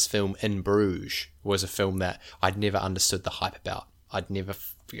this film In Bruges was a film that I'd never understood the hype about. I'd never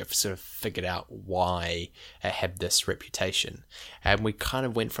sort of figured out why it had this reputation. And we kind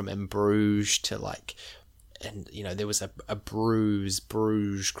of went from In Bruges to like, and you know, there was a Bruges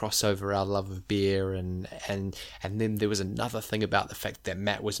crossover, our love of beer, and then there was another thing about the fact that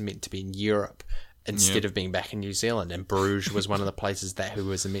Matt was meant to be in Europe instead of being back in New Zealand, and Bruges was one of the places that he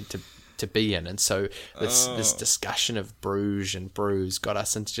was meant to be in. And so this discussion of Bruges and brews got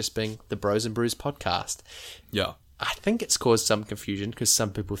us into just being the Bros and Brews podcast. Yeah. I think it's caused some confusion because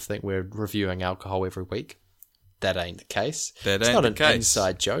some people think we're reviewing alcohol every week. That ain't the case. It's not an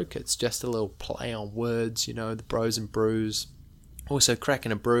inside joke. It's just a little play on words, you know, the Bros and Brews. Also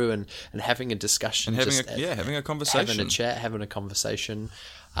cracking a brew and having a discussion. And having a conversation. Having a chat, having a conversation.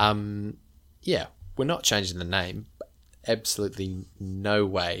 Yeah, we're not changing the name. Absolutely no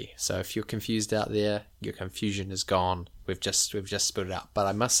way. So if you're confused out there, your confusion is gone. We've just split it out. But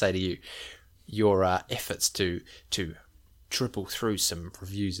I must say to you, your efforts to triple through some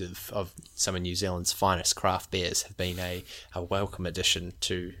reviews of some of New Zealand's finest craft beers have been a welcome addition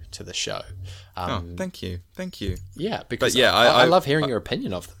to the show. Thank you. Yeah, because I love hearing your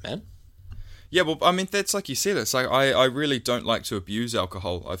opinion of them, man. Yeah, well, I mean, that's like you said. It's like I really don't like to abuse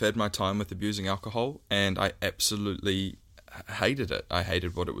alcohol. I've had my time with abusing alcohol, and I absolutely hated it. I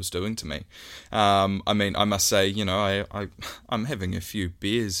hated what it was doing to me. I mean, I must say, you know, I'm having a few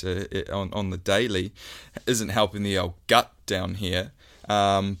beers on the daily. Isn't helping the old gut down here.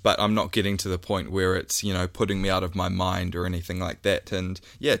 But I'm not getting to the point where it's, you know, putting me out of my mind or anything like that. And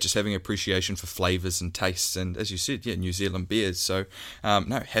yeah, just having appreciation for flavours and tastes. And as you said, yeah, New Zealand beers. So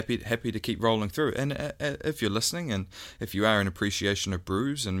no, happy to keep rolling through. And if you're listening, and if you are in appreciation of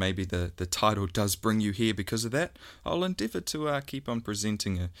brews, and maybe the title does bring you here because of that, I'll endeavour to keep on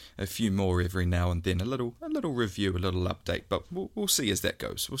presenting a few more every now and then. A little review, a little update. But we'll see as that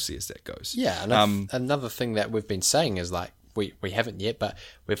goes. Yeah, and another thing that we've been saying is like, we haven't yet, but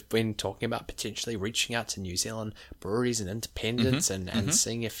we've been talking about potentially reaching out to New Zealand breweries and independents and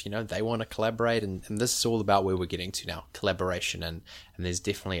seeing if, you know, they want to collaborate. And this is all about where we're getting to now, collaboration. And there's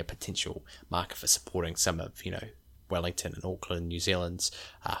definitely a potential market for supporting some of, you know, Wellington and Auckland, New Zealand's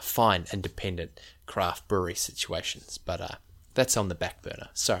fine independent craft brewery situations. But that's on the back burner.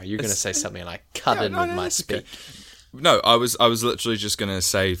 Sorry, you're going to say something and I cut in with my speech. No, I was literally just going to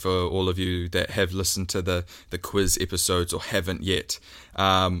say, for all of you that have listened to the quiz episodes or haven't yet,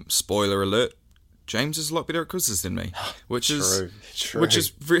 spoiler alert, James is a lot better at quizzes than me, which is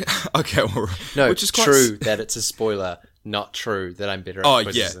okay. Well, no, which is true that it's a spoiler, not true that I'm better at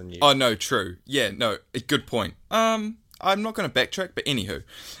quizzes than you. Oh no, true. Yeah, no, good point. I'm not going to backtrack, but anywho,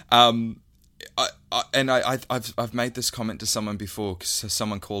 I've made this comment to someone before because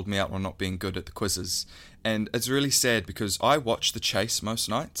someone called me out on not being good at the quizzes. And it's really sad because I watch The Chase most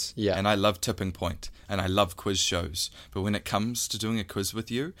nights, and I love Tipping Point, and I love quiz shows. But when it comes to doing a quiz with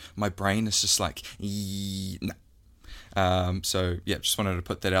you, my brain is just like, no. So, yeah, just wanted to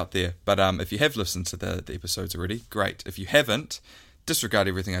put that out there. But if you have listened to the episodes already, great. If you haven't, disregard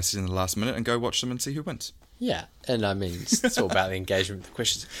everything I said in the last minute and go watch them and see who wins. Yeah, and I mean, it's all about the engagement with the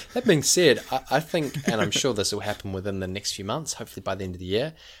questions. That being said, I think, and I'm sure this will happen within the next few months, hopefully by the end of the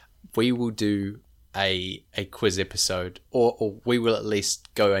year, we will do a quiz episode, or we will at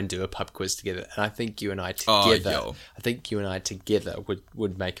least go and do a pub quiz together. And I think you and I together,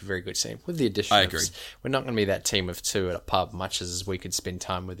 would make a very good team. With the addition of, we're not going to be that team of two at a pub, much as we could spend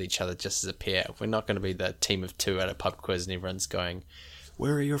time with each other just as a pair. We're not going to be the team of two at a pub quiz and everyone's going,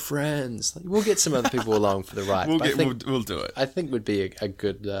 where are your friends? Like, we'll get some other people along for the ride. We'll do it. I think would be a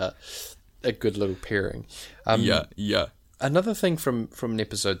good little pairing. Yeah. Another thing from an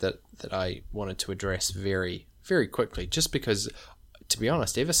episode that I wanted to address very, very quickly, just because, to be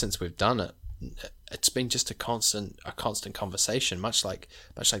honest, ever since we've done it, it's been just a constant conversation, much like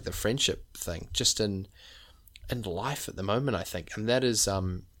the friendship thing, just in life at the moment, I think, and that is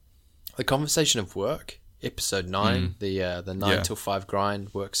the conversation of work. Episode 9, the 9 till 5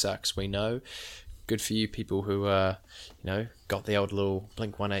 grind. Work sucks, we know. Good for you people who got the old little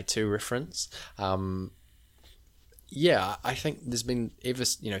Blink-182 reference. Yeah, I think there's been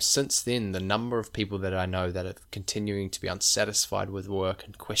since then, the number of people that I know that are continuing to be unsatisfied with work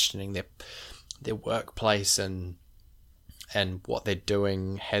and questioning their workplace and what they're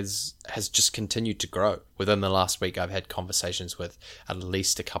doing has just continued to grow. Within the last week, I've had conversations with at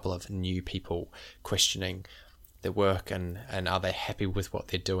least a couple of new people questioning their work and are they happy with what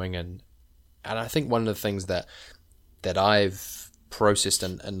they're doing. And I think one of the things that I've processed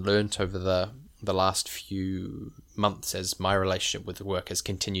and learnt over the last few months as my relationship with work has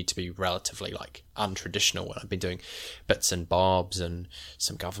continued to be relatively like untraditional, and I've been doing bits and bobs and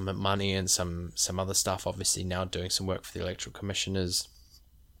some government money and some other stuff, obviously now doing some work for the electoral commissioners.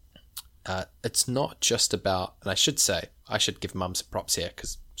 It's not just about, and I should give Mum some props here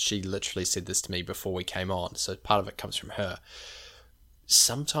because she literally said this to me before we came on, so part of it comes from her.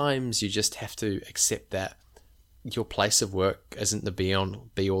 Sometimes you just have to accept that your place of work isn't the be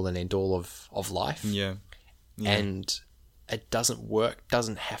all and end all of life. Yeah. And it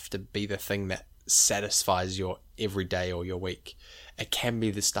doesn't have to be the thing that satisfies your every day or your week. It can be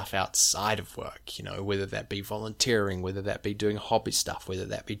the stuff outside of work, whether that be volunteering, whether that be doing hobby stuff, whether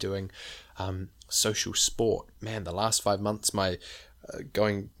that be doing social sport. Man, the last 5 months, my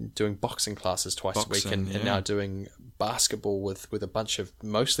doing boxing classes twice a week, and now doing basketball with a bunch of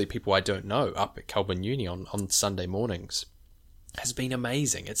mostly people I don't know up at Kelburn Uni on Sunday mornings has been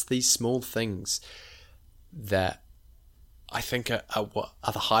amazing. It's these small things that I think are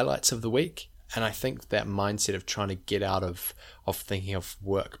the highlights of the week. And I think that mindset of trying to get out of thinking of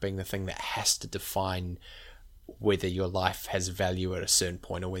work being the thing that has to define whether your life has value at a certain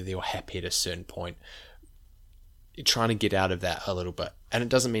point or whether you're happy at a certain point, you're trying to get out of that a little bit. And it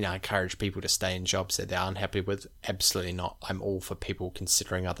doesn't mean I encourage people to stay in jobs that they're unhappy with. Absolutely not. I'm all for people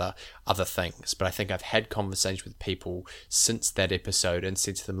considering other things. But I think I've had conversations with people since that episode and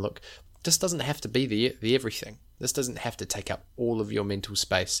said to them, look, this doesn't have to be the everything. This doesn't have to take up all of your mental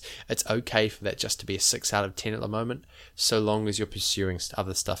space. It's okay for that just to be a 6 out of 10 at the moment, so long as you're pursuing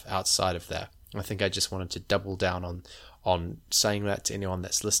other stuff outside of that. I think I just wanted to double down on saying that to anyone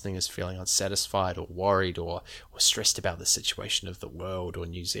that's listening is feeling unsatisfied or worried or stressed about the situation of the world or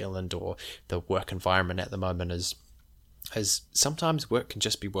New Zealand or the work environment at the moment is sometimes work can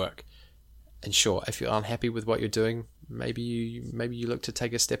just be work. And sure, if you're unhappy with what you're doing, maybe you look to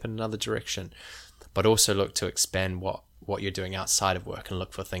take a step in another direction, but also look to expand what you're doing outside of work and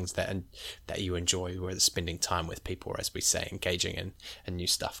look for things that you enjoy, whether it's spending time with people or, as we say, engaging in new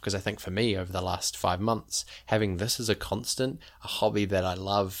stuff. Because I think for me, over the last 5 months, having this as a constant, a hobby that I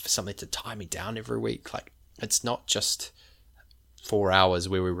love, something to tie me down every week, like it's not just 4 hours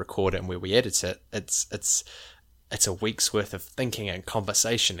where we record it and where we edit it. It's a week's worth of thinking and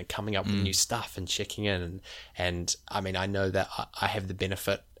conversation and coming up with new stuff and checking in. And I mean, I know that I have the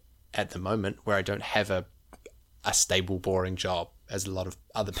benefit at the moment where I don't have a stable, boring job as a lot of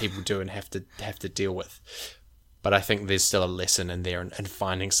other people do and have to deal with. But I think there's still a lesson in there and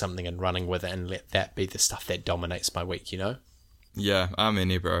finding something and running with it and let that be the stuff that dominates my week, Yeah, I'm in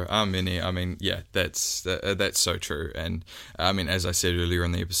here, bro. I'm in here. I mean, yeah, that's so true. And I mean, as I said earlier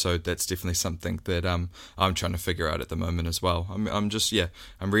in the episode, that's definitely something that I'm trying to figure out at the moment as well. I'm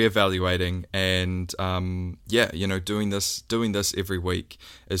reevaluating, and doing this every week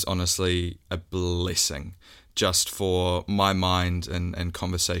is honestly a blessing, just for my mind and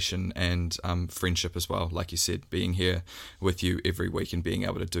conversation and friendship as well. Like you said, being here with you every week and being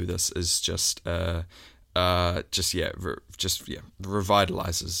able to do this is just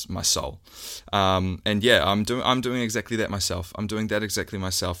revitalizes my soul. I'm doing exactly that myself. I'm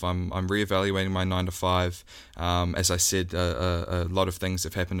reevaluating my 9 to 5. As I said, a lot of things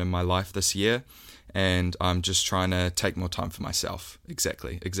have happened in my life this year, and I'm just trying to take more time for myself.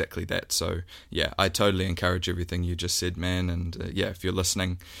 Exactly that. So yeah, I totally encourage everything you just said, man. And if you're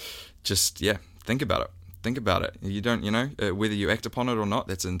listening, just think about it. Think about it. You don't, whether you act upon it or not,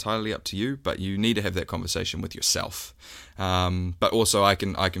 that's entirely up to you, but you need to have that conversation with yourself. But also I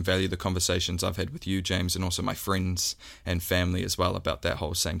can value the conversations I've had with you, James, and also my friends and family as well about that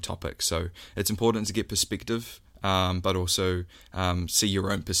whole same topic. So it's important to get perspective, but also see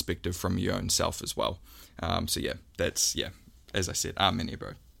your own perspective from your own self as well. As I said, I'm in here, bro.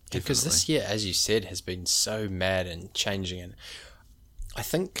 Definitely. Because this year, as you said, has been so mad and changing, and I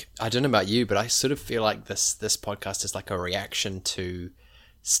think, I don't know about you, but I sort of feel like this podcast is like a reaction to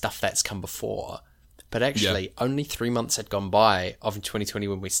stuff that's come before. But actually, only 3 months had gone by of 2020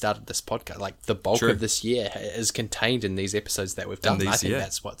 when we started this podcast. Like, the bulk of this year is contained in these episodes that we've done. I think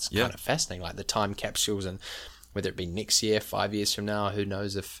that's what's kind of fascinating, like the time capsules, and whether it be next year, 5 years from now, who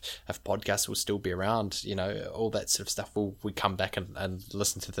knows if podcasts will still be around, all that sort of stuff. We come back and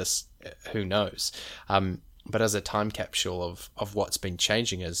listen to this, who knows. But as a time capsule of what's been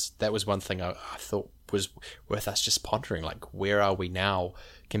changing, that was one thing I thought was worth us just pondering. Like, where are we now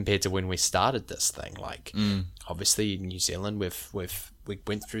compared to when we started this thing? Like, obviously in New Zealand, we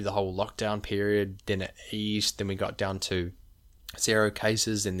went through the whole lockdown period, then it eased, then we got down to 0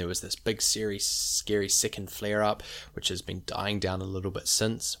 cases, and there was this big, scary second flare up, which has been dying down a little bit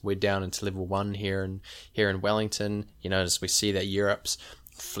since. We're down into level 1 here in Wellington. As we see that Europe's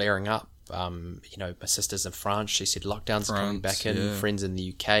flaring up. my sister's in France. She said lockdowns are coming back in. Yeah. Friends in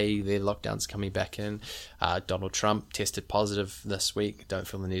the UK, their lockdowns are coming back in. Donald Trump tested positive this week. Don't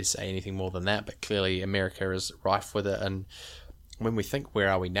feel the need to say anything more than that, but clearly America is rife with it. And when we think, where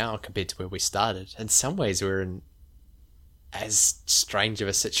are we now compared to where we started? In some ways, we're in as strange of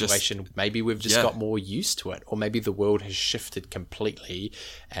a situation. Maybe we've just got more used to it, or maybe the world has shifted completely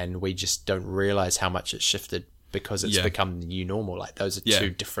and we just don't realize how much it's shifted because it's become the new normal. Like, those are two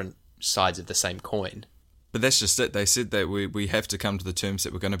different sides of the same coin. But that's just it. They said that we have to come to the terms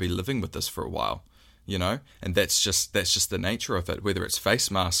that we're going to be living with this for a while, and that's just the nature of it. Whether it's face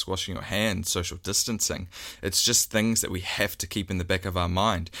masks, washing your hands, social distancing, it's just things that we have to keep in the back of our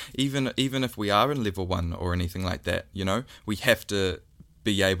mind. Even if we are in level 1 or anything like that, we have to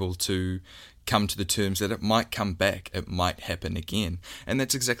be able to come to the terms that it might come back, it might happen again. And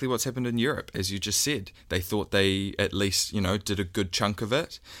that's exactly what's happened in Europe, as you just said. They thought they at least, did a good chunk of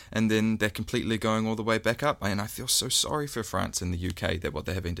it, and then they're completely going all the way back up. And I feel so sorry for France and the UK, that what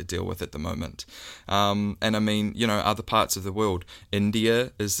they're having to deal with at the moment. And I mean, other parts of the world.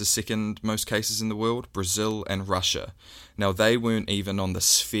 India is the second most cases in the world, Brazil and Russia. Now, they weren't even on the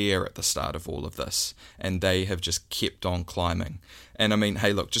sphere at the start of all of this, and they have just kept on climbing. And I mean,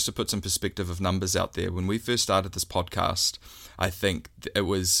 hey, look, just to put some perspective of numbers out there, when we first started this podcast, I think it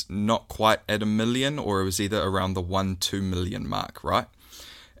was not quite at 1 million, or it was either around the 1-2 million mark, right?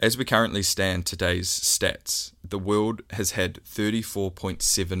 As we currently stand, today's stats, the world has had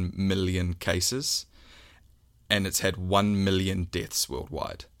 34.7 million cases, and it's had 1 million deaths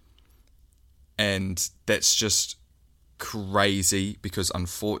worldwide. And that's just crazy, because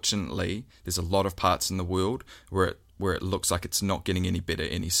unfortunately there's a lot of parts in the world where it looks like it's not getting any better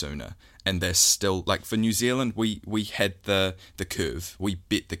any sooner, and they're still, like, for New Zealand, we had the curve, we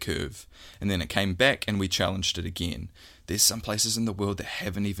bet the curve, and then it came back and we challenged it again. There's some places in the world that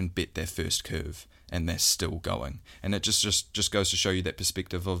haven't even bet their first curve, and they're still going. And it just goes to show you that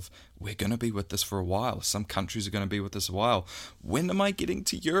perspective of, we're going to be with this for a while. Some countries are going to be with this a while. When am I getting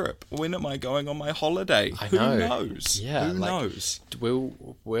to Europe? When am I going on my holiday? Who knows? Yeah, Who knows?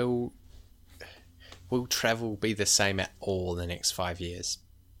 Will travel be the same at all in the next 5 years?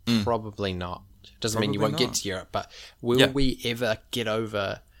 Probably not. Doesn't mean you won't get to Europe, but will we ever get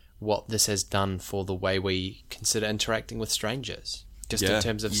over what this has done for the way we consider interacting with strangers? Just in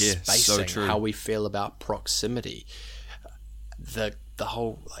terms of spacing, how we feel about proximity, the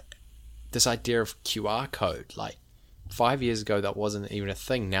whole, like, this idea of QR code. Like, 5 years ago, that wasn't even a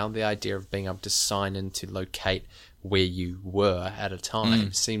thing. Now the idea of being able to sign in to locate where you were at a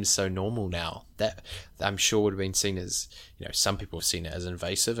time seems so normal now. That I'm sure would have been seen as, some people have seen it as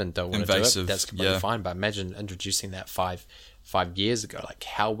invasive and don't want to do it. That's completely fine. But imagine introducing that five years ago. Like,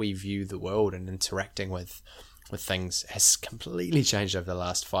 how we view the world and interacting with things has completely changed over the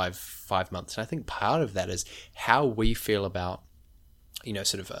last five months. And I think part of that is how we feel about,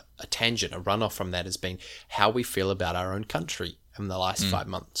 sort of a tangent, a runoff from that has been how we feel about our own country in the last 5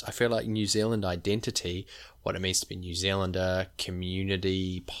 months. I feel like New Zealand identity, what it means to be New Zealander,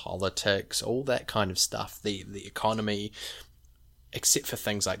 community, politics, all that kind of stuff, the economy, except for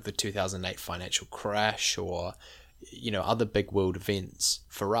things like the 2008 financial crash or, other big world events,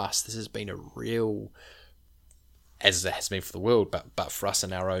 for us, this has been a real, as it has been for the world, but for us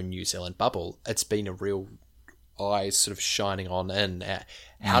in our own New Zealand bubble, it's been a real eyes sort of shining on in at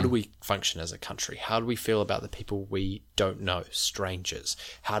how do we function as a country? How do we feel about the people we don't know, strangers?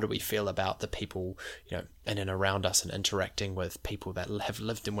 How do we feel about the people, in and around us, and interacting with people that have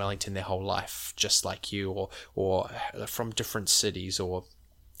lived in Wellington their whole life, just like you, or from different cities? Or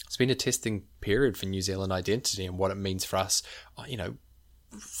it's been a testing period for New Zealand identity and what it means for us,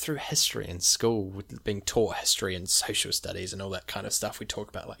 through history in school, being taught history and social studies and all that kind of stuff. We talk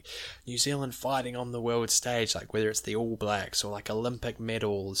about, like, New Zealand fighting on the world stage, like whether it's the All Blacks or like Olympic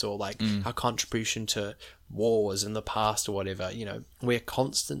medals or like our contribution to wars in the past or whatever. We're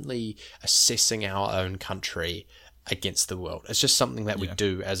constantly assessing our own country against the world. It's just something that we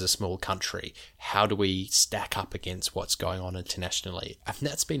do as a small country. How do we stack up against what's going on internationally? And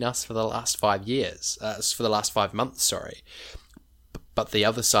that's been us for the last 5 years. For the last 5 months, sorry. But the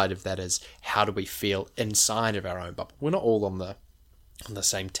other side of that is, how do we feel inside of our own bubble? We're not all on the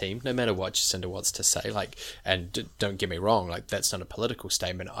same team, no matter what Jacinda wants to say. Like, and don't get me wrong, like, that's not a political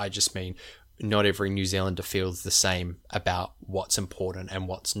statement. I just mean, not every New Zealander feels the same about what's important and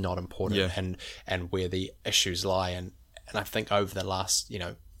what's not important, and where the issues lie. And I think over the last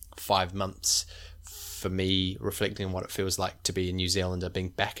 5 months, for me, reflecting on what it feels like to be a New Zealander, being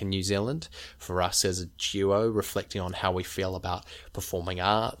back in New Zealand, for us as a duo, reflecting on how we feel about performing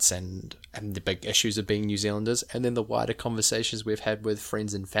arts and the big issues of being New Zealanders, and then the wider conversations we've had with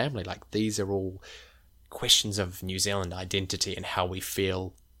friends and family. Like, these are all questions of New Zealand identity and how we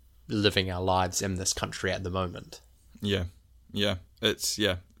feel living our lives in this country at the moment. Yeah. It's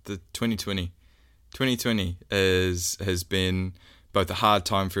the 2020 has been both a hard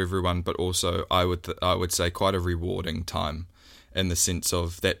time for everyone, but also I would say quite a rewarding time, in the sense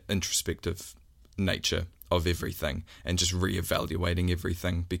of that introspective nature of everything and just reevaluating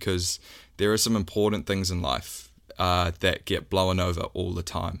everything, because there are some important things in life that get blown over all the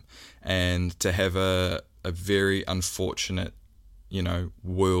time, and to have a very unfortunate,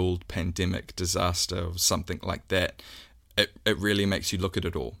 world pandemic disaster or something like that, it really makes you look at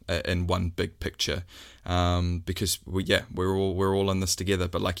it all in one big picture, because we're all in this together.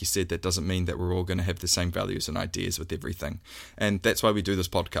 But like you said, that doesn't mean that we're all going to have the same values and ideas with everything, and that's why we do this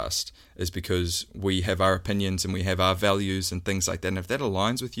podcast, is because we have our opinions and we have our values and things like that. And if that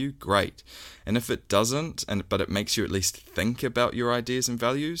aligns with you, great. And if it doesn't, but it makes you at least think about your ideas and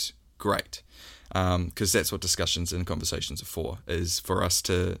values, great. Because that's what discussions and conversations are for, is for us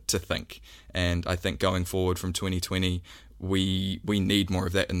to think. And I think going forward from 2020, we need more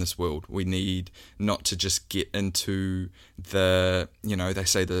of that in this world. We need not to just get into the, they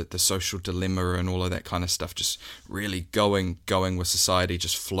say the social dilemma and all of that kind of stuff, just really going with society,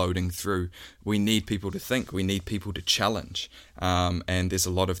 just floating through. We need people to think. We need people to challenge. And there's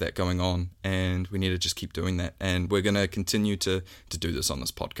a lot of that going on, and we need to just keep doing that. And we're going to continue to do this on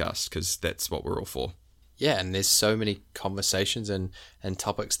this podcast, because that's what we're all for. Yeah, and there's so many conversations and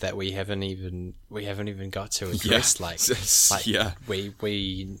topics that we haven't even got to address. We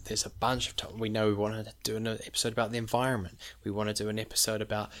there's a bunch of topics. We know we want to do an episode about the environment. We want to do an episode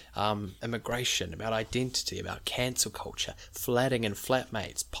about immigration, about identity, about cancel culture, flatting and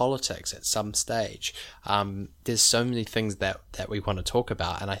flatmates, politics at some stage. There's so many things that we want to talk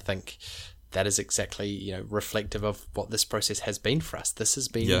about, and I think that is exactly, reflective of what this process has been for us. This has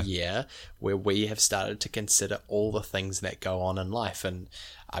been a year where we have started to consider all the things that go on in life. And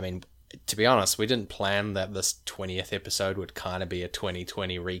I mean, to be honest, we didn't plan that this 20th episode would kind of be a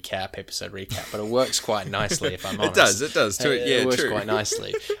 2020 episode recap, but it works quite nicely, if I'm honest. It does. It works quite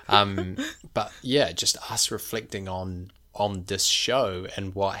nicely. But yeah, just us reflecting on this show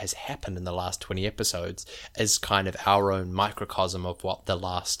and what has happened in the last 20 episodes is kind of our own microcosm of what the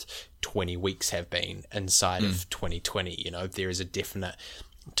last 20 weeks have been inside of 2020. There is a definite,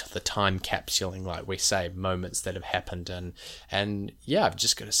 to the time capsuling, like we say, moments that have happened, and yeah, I've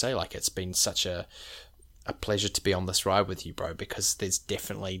just got to say, like, it's been such a pleasure to be on this ride with you, bro, because there's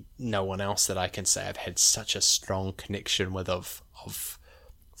definitely no one else that I can say I've had such a strong connection with of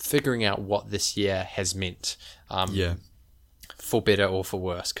figuring out what this year has meant. For better or for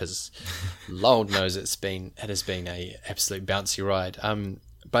worse, because Lord knows it has been a absolute bouncy ride.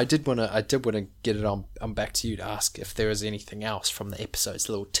 But I did want to get it on back to you to ask if there is anything else from the episodes,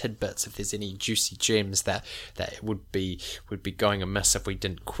 little tidbits, if there's any juicy gems that would be going amiss if we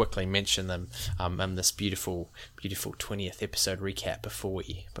didn't quickly mention them in this beautiful 20th episode recap before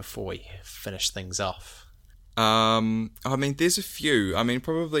we finish things off. I mean, there's a few. I mean,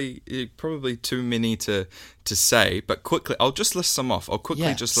 probably too many to say, but quickly, I'll just list some off.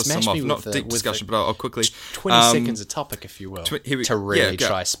 Not deep discussion, but I'll quickly. 20 seconds a topic, if you will, to really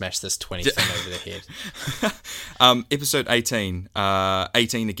try smash this 20 thing over the head. Episode 18.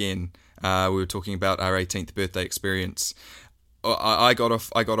 18 again. We were talking about our 18th birthday experience. I got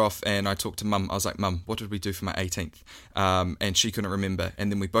off and I talked to Mum. I was like, Mum, what did we do for my 18th? And she couldn't remember.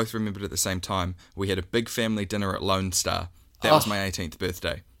 And then we both remembered at the same time. We had a big family dinner at Lone Star. That was my 18th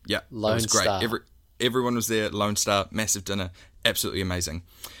birthday. Yeah, Lone it was great. Star. Everyone was there at Lone Star. Massive dinner. Absolutely amazing.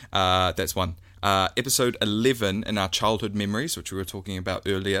 That's one. Episode 11 in our childhood memories, which we were talking about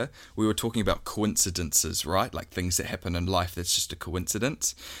earlier, we were talking about coincidences, right? Like things that happen in life that's just a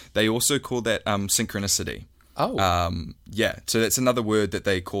coincidence. They also call that synchronicity. Oh. Yeah. So that's another word that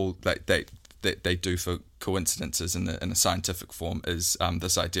they call that they do for coincidences in a scientific form, is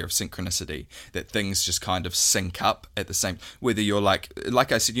this idea of synchronicity, that things just kind of sync up at the same. Whether you're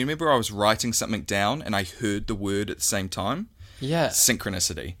like I said, you remember I was writing something down and I heard the word at the same time. Yeah.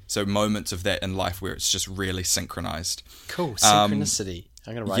 Synchronicity. So moments of that in life where it's just really synchronized. Cool. Synchronicity.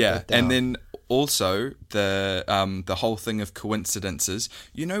 I'm gonna write that down. And then also the whole thing of coincidences.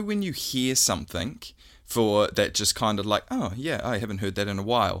 When you hear something for that, just kind of like, oh yeah, I haven't heard that in a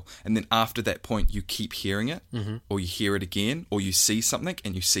while, and then after that point you keep hearing it, or you hear it again, or you see something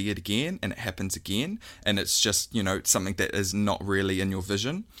and you see it again and it happens again, and it's just something that is not really in your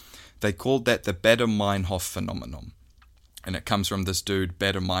vision. They called that the Bader-Meinhof phenomenon. And it comes from this dude,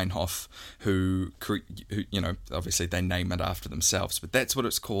 Bader-Meinhof, who, obviously they name it after themselves, but that's what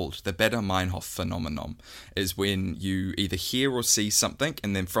it's called. The Bader-Meinhof phenomenon is when you either hear or see something,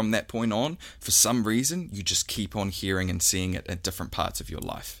 and then from that point on, for some reason, you just keep on hearing and seeing it at different parts of your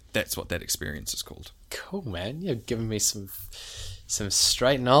life. That's what that experience is called. Cool, man. You're giving me some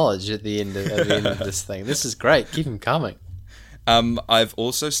straight knowledge at the end of this thing. This is great. Keep them coming. I've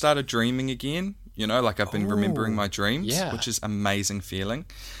also started dreaming again. I've been remembering my dreams, which is amazing feeling.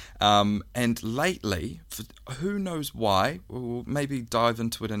 And lately, for who knows why, we'll maybe dive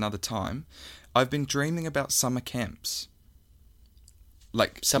into it another time, I've been dreaming about summer camps.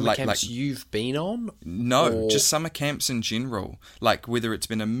 Summer camps you've been on? No, just summer camps in general. Like whether it's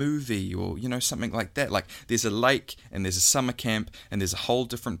been a movie or, something like that. Like there's a lake and there's a summer camp and there's a whole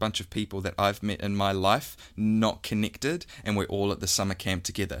different bunch of people that I've met in my life, not connected, and we're all at the summer camp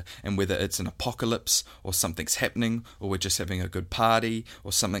together. And whether it's an apocalypse or something's happening or we're just having a good party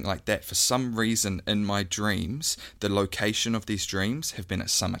or something like that, for some reason in my dreams, the location of these dreams have been at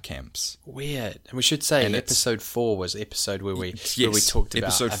summer camps. Weird. And we should say episode 4 was the episode where we talked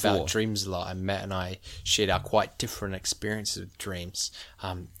about dreams a lot, and Matt and I shared our quite different experiences with dreams.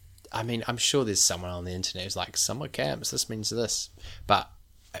 I'm sure there's someone on the internet who's like, summer camps, this means this, but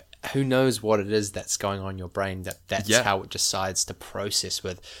who knows what it is that's going on in your brain that's how it decides to process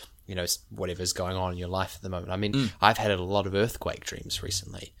with whatever's going on in your life at the moment. I've had a lot of earthquake dreams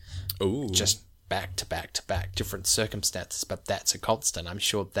recently. Ooh. Just back to back to back, different circumstances, but that's a constant. I'm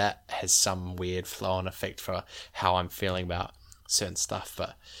sure that has some weird flow-on effect for how I'm feeling about certain stuff.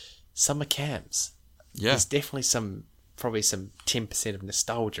 But summer camps, there's definitely probably some 10% of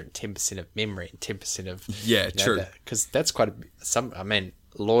nostalgia and 10% of memory and 10% of true, because that's quite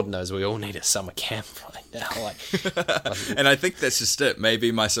Lord knows we all need a summer camp right now. And I think that's just it. Maybe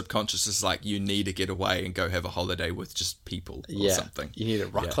my subconscious is like, you need to get away and go have a holiday with just people or something. You need a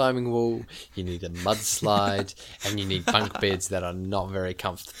rock climbing wall, you need a mudslide, and you need bunk beds that are not very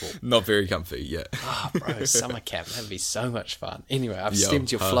comfortable. Not very comfy, yeah. Oh, bro, summer camp, that'd be so much fun. Anyway, I've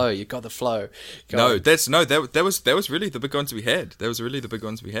stemmed your flow. You got the flow. That was really the big ones we had.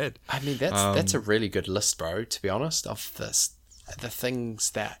 I mean, that's a really good list, bro, to be honest, of the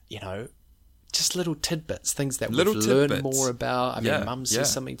things that, just little tidbits, things that we've learned more about. Mum said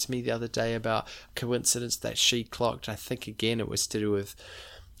something to me the other day about coincidence that she clocked. I think, again, it was to do with,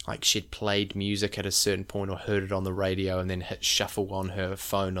 like, she'd played music at a certain point or heard it on the radio and then hit shuffle on her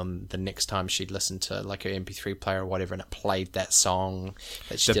phone on the next time she'd listened to, like, her MP3 player or whatever, and it played that song.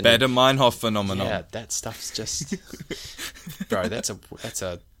 That she the Bader-Meinhof phenomenon. Yeah, that stuff's just... Bro, that's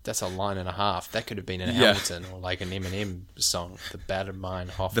a line and a half. That could have been an Hamilton or like an Eminem song. The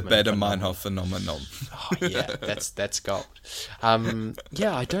Bader-Meinhof. The Bader-Meinhof phenomenon. Oh yeah, that's gold. I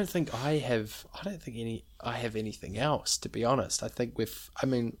don't think I have anything else, to be honest. I think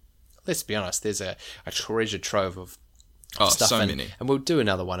let's be honest. There's a treasure trove of stuff. So many. And we'll do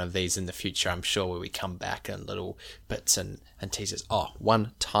another one of these in the future, I'm sure, where we come back in little bits and teasers. Oh,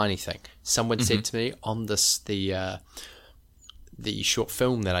 one tiny thing. Someone said to me on the short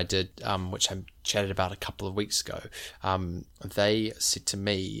film that I did, which I chatted about a couple of weeks ago, they said to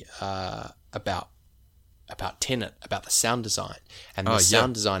me about Tenet, about the sound design. And the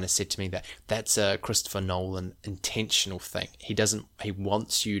sound designer said to me that's a Christopher Nolan intentional thing. He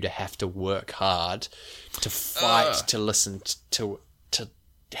wants you to have to work hard to fight, to listen, to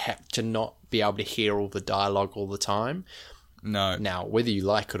not be able to hear all the dialogue all the time. No. Now, whether you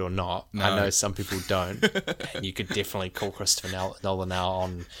like it or not, I know some people don't. And you could definitely call Christopher Nolan now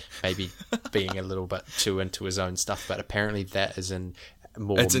on maybe being a little bit too into his own stuff. But apparently that is in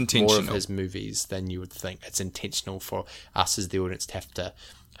more of his movies than you would think. It's intentional for us as the audience to have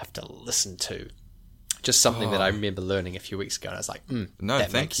to listen to. Just something that I remember learning a few weeks ago. And I was like,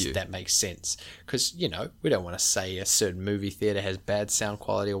 that makes sense. Because, we don't want to say a certain movie theatre has bad sound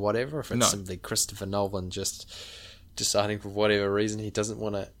quality or whatever. If it's simply Christopher Nolan just deciding for whatever reason he doesn't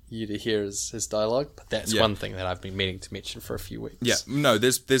want you to hear his dialogue. But that's one thing that I've been meaning to mention for a few weeks. Yeah, no,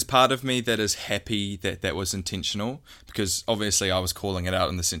 there's part of me that is happy that was intentional, because obviously I was calling it out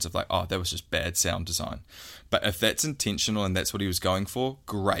in the sense of like, oh, that was just bad sound design. But if that's intentional and that's what he was going for,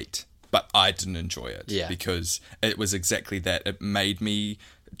 great. But I didn't enjoy it because it was exactly that. It made me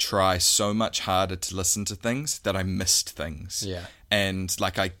try so much harder to listen to things that I missed things. Yeah. And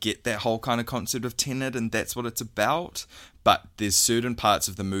like, I get that whole kind of concept of Tenet and that's what it's about, but there's certain parts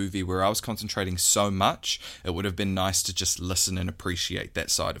of the movie where I was concentrating so much, it would have been nice to just listen and appreciate that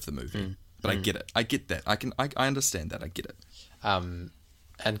side of the movie. But I get it. I get that. I understand that. I get it.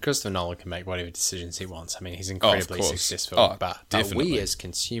 And Christopher Nolan can make whatever decisions he wants. I mean, he's incredibly course. successful. But Definitely. we as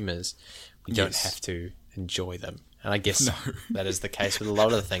consumers, we don't have to enjoy them. And I guess that is the case with a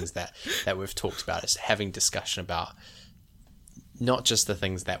lot of the things that we've talked about, is having discussion about not just the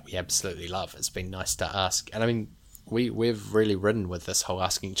things that we absolutely love. It's been nice to ask. And I mean, we've really ridden with this whole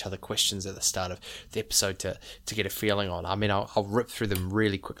asking each other questions at the start of the episode to get a feeling on. I mean, I'll rip through them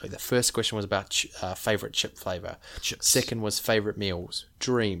really quickly. The first question was about favourite chip flavour. Chips. Second was favourite meals,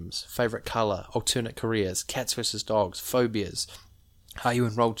 dreams, favourite colour, alternate careers, cats versus dogs, phobias, are you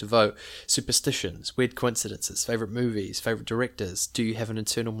enrolled to vote, superstitions, weird coincidences, favourite movies, favourite directors, do you have an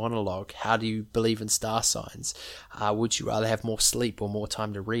internal monologue, how do you believe in star signs, would you rather have more sleep or more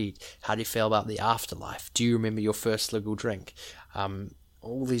time to read, how do you feel about the afterlife, do you remember your first legal drink?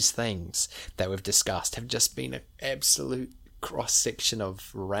 All these things that we've discussed have just been an absolute cross-section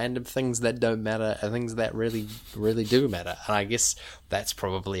of random things that don't matter and things that really, really do matter. And I guess that's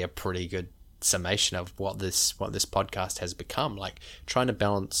probably a pretty good summation of what this podcast has become, like trying to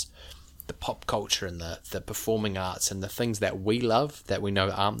balance the pop culture and the performing arts and the things that we love, that we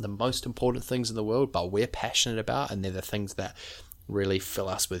know aren't the most important things in the world, but we're passionate about, and they're the things that really fill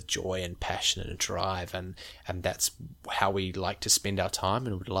us with joy and passion and drive, and that's how we like to spend our time,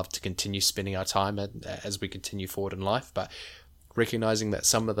 and would love to continue spending our time as we continue forward in life. But recognizing that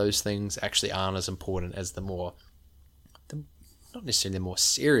some of those things actually aren't as important as not necessarily the more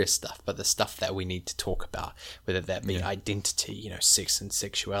serious stuff, but the stuff that we need to talk about, whether that be identity, sex and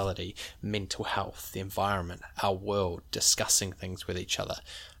sexuality, mental health, the environment, our world, discussing things with each other.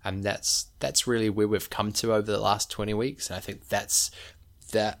 And that's really where we've come to over the last 20 weeks. And I think that's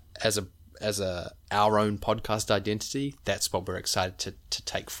as our own podcast identity, that's what we're excited to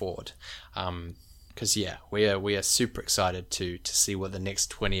take forward. Because we are super excited to see what the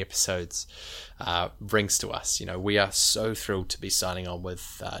next 20 episodes brings to us. We are so thrilled to be signing on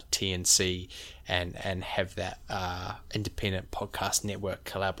with TNC and have that independent podcast network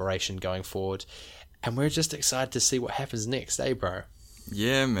collaboration going forward. And we're just excited to see what happens next, bro?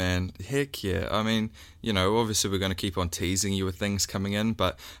 Yeah, man. Heck yeah. I mean, obviously we're going to keep on teasing you with things coming in,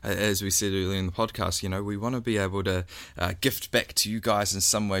 but as we said earlier in the podcast, we want to be able to gift back to you guys in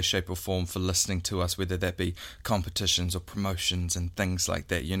some way, shape or form for listening to us, whether that be competitions or promotions and things like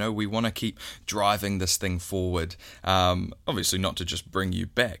that. We want to keep driving this thing forward. Obviously not to just bring you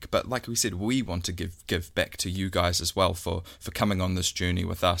back, but like we said, we want to give back to you guys as well for coming on this journey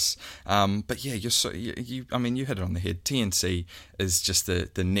with us. But yeah, you hit it on the head. TNC is just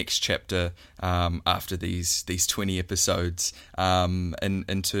the next chapter after these 20 episodes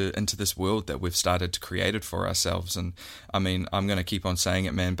into this world that we've started to create it for ourselves. And I mean, I'm going to keep on saying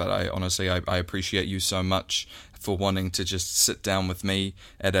it, man, but I honestly appreciate you so much for wanting to just sit down with me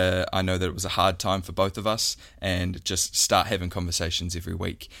I know that it was a hard time for both of us, and just start having conversations every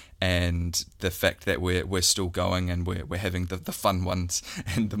week. And the fact that we're still going and we're having the fun ones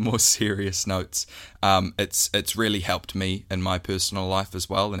and the more serious notes, it's really helped me in my personal life as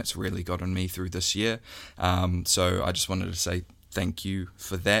well, and it's really gotten me through this year. So I just wanted to say thank you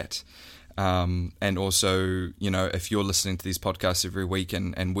for that. And also, if you're listening to these podcasts every week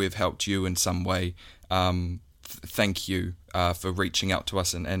and we've helped you in some way, thank you for reaching out to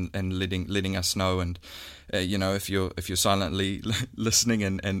us and letting us know. And if you're silently listening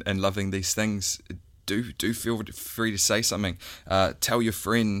and loving these things, do feel free to say something. Tell your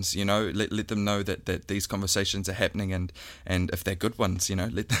friends, let them know that these conversations are happening, and if they're good ones,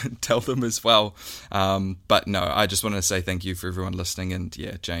 tell them as well. But no, I just wanted to say thank you for everyone listening, and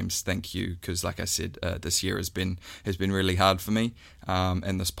yeah, James, thank you, because like I said, this year has been really hard for me,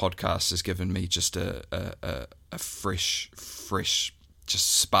 and this podcast has given me just a fresh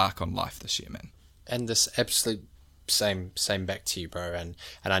just spark on life this year, man. And this absolute same back to you, bro. And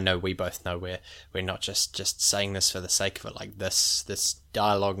I know we both know we're not just saying this for the sake of it. Like this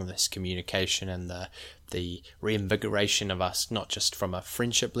dialogue and this communication and the reinvigoration of us, not just from a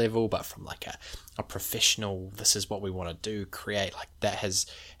friendship level, but from like a professional, this is what we want to do, create, like that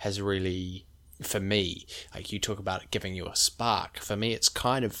has really, for me, like you talk about it giving you a spark. For me, it's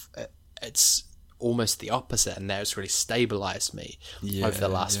kind of, it's almost the opposite, and that's really stabilized me over the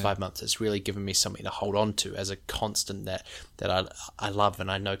last 5 months. It's really given me something to hold on to as a constant that I love,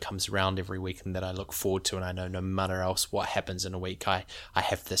 and I know comes around every week, and that I look forward to, and I know no matter else what happens in a week, I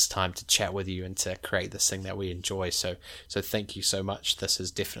have this time to chat with you and to create this thing that we enjoy. So thank you so much. This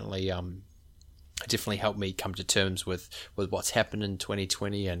has definitely definitely helped me come to terms with what's happened in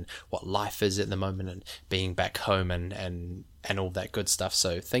 2020 and what life is at the moment, and being back home and all that good stuff.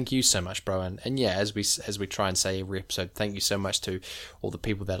 So thank you so much, bro. And yeah, as we try and say every episode, thank you so much to all the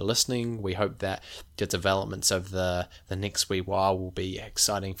people that are listening. We hope that the developments of the next wee while will be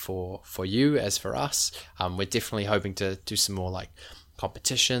exciting for you as for us. We're definitely hoping to do some more like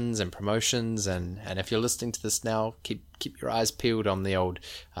competitions and promotions, and if you're listening to this now, keep your eyes peeled on the old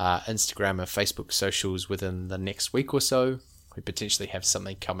Instagram and Facebook socials within the next week or so. We potentially have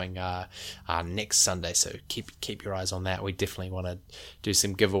something coming next Sunday, so keep your eyes on that. We definitely want to do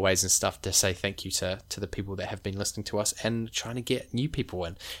some giveaways and stuff to say thank you to the people that have been listening to us, and trying to get new people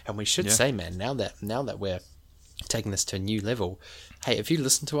in. And we should say, man, now that we're taking this to a new level, hey, if you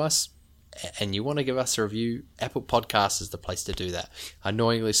listen to us and you want to give us a review, Apple Podcasts is the place to do that.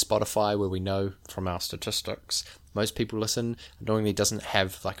 Annoyingly, Spotify, where we know from our statistics most people listen, annoyingly doesn't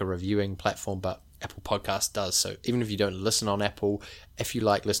have like a reviewing platform, but Apple Podcast does. So even if you don't listen on Apple, if you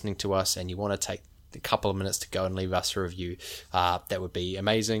like listening to us and you want to take a couple of minutes to go and leave us a review, that would be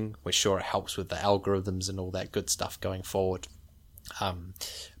amazing. We're sure it helps with the algorithms and all that good stuff going forward.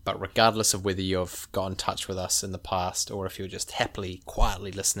 But regardless of whether you've got in touch with us in the past, or if you're just happily,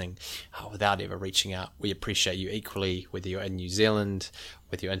 quietly listening without ever reaching out, we appreciate you equally. Whether you're in New Zealand,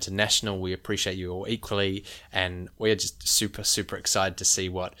 whether you're international, we appreciate you all equally. And we're just super, super excited to see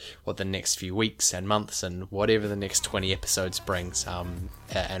what the next few weeks and months and whatever the next 20 episodes brings.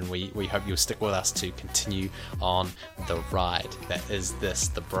 And we hope you'll stick with us to continue on the ride that is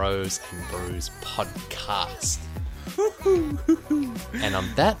the Bros and Brews podcast. And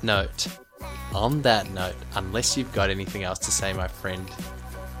on that note, unless you've got anything else to say, my friend,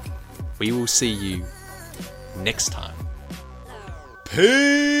 we will see you next time. Peace!